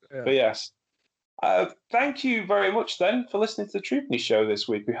that. Yeah. But yes. Thank you very much, then, for listening to the Troopany Show this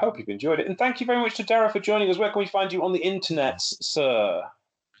week. We hope you've enjoyed it. And thank you very much to Dara for joining us. Where can we find you on the internet, sir?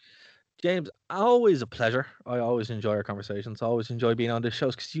 James, always a pleasure. I always enjoy our conversations. I always enjoy being on this show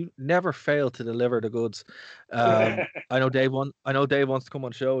because you never fail to deliver the goods. I know Dave wants to come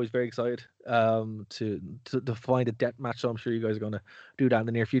on the show. He's very excited to find a death match. So I'm sure you guys are going to do that in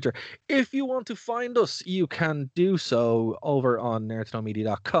the near future. If you want to find us, you can do so over on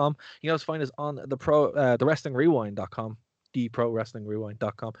nerdtoknowmedia.com. You can also find us on the wrestlingrewind.com,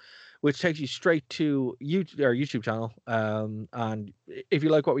 theprowrestlingrewind.com, which takes you straight to our YouTube channel. And if you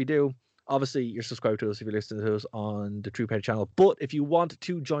like what we do, obviously you're subscribed to us if you're listening to us on the TruePage channel. But if you want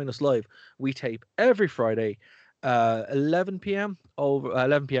to join us live, we tape every Friday, 11 p.m.,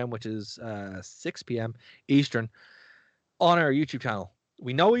 which is 6 p.m. Eastern, on our YouTube channel.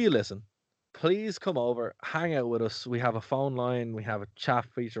 We know you listen. Please come over, hang out with us. We have a phone line, we have a chat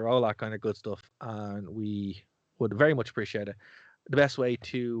feature, all that kind of good stuff, and we would very much appreciate it. The best way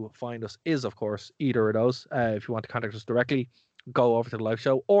to find us is, of course, either of those. If you want to contact us directly, go over to the live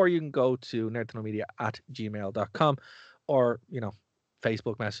show, or you can go to nerdtoknowmedia@gmail.com, or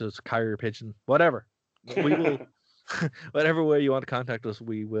Facebook message, carrier pigeon, whatever. We will, whatever way you want to contact us,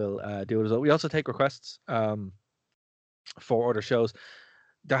 we will do it as well. We also take requests for other shows.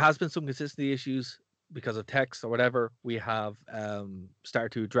 There has been some consistency issues because of text or whatever. We have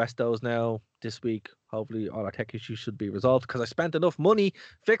started to address those now this week. Hopefully all our tech issues should be resolved because I spent enough money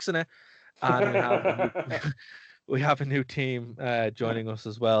fixing it, and we have a new team joining us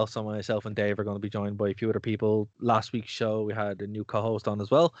as well. So myself and Dave are going to be joined by a few other people. Last week's show we had a new co-host on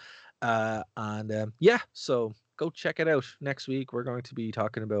as well, so go check it out. Next week we're going to be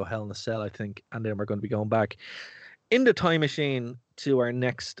talking about Hell in a Cell, I think, and then we're going to be going back in the time machine to our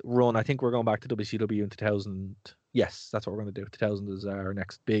next run. I think we're going back to WCW in 2000. Yes, that's what we're going to do. 2000 is our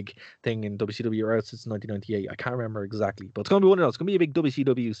next big thing in WCW, or else it's 1998. I can't remember exactly, but it's going to be one of those. It's going to be a big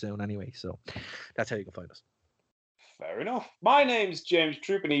WCW soon anyway, so that's how you can find us. Fair enough. My name's James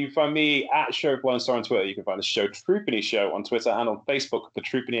Troopany. You can find me at Showblownstar on Twitter. You can find the show Troopany Show on Twitter and on Facebook, the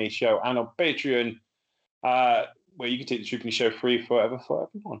Troopany Show, and on Patreon, where you can take the Troopany Show free for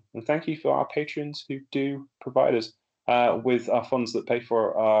everyone. And thank you for our patrons who do provide us with our funds that pay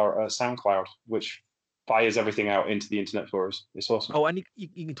for our SoundCloud, which fires everything out into the internet for us. It's awesome. Oh, and you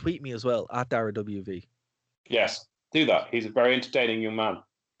can tweet me as well at Dara WV. Yes, do that. He's a very entertaining young man.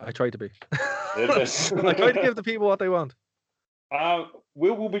 I try to be. It is. I try to give the people what they want.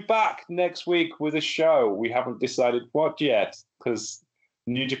 We will be back next week with a show. We haven't decided what yet because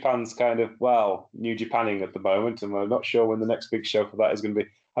New Japan's kind of, New Japanning at the moment, and we're not sure when the next big show for that is going to be.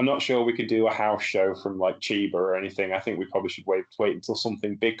 I'm not sure we could do a house show from like Chiba or anything. I think we probably should wait until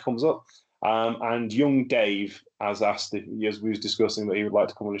something big comes up. And young Dave has asked, as we was discussing, that he would like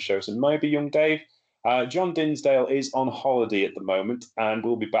to come on the show. So maybe young Dave. John Dinsdale is on holiday at the moment, and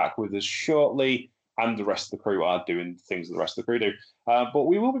we'll be back with us shortly. And the rest of the crew are doing things that the rest of the crew do. But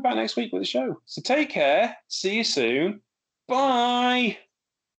we will be back next week with the show. So take care. See you soon. Bye.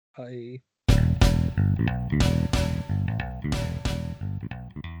 Bye.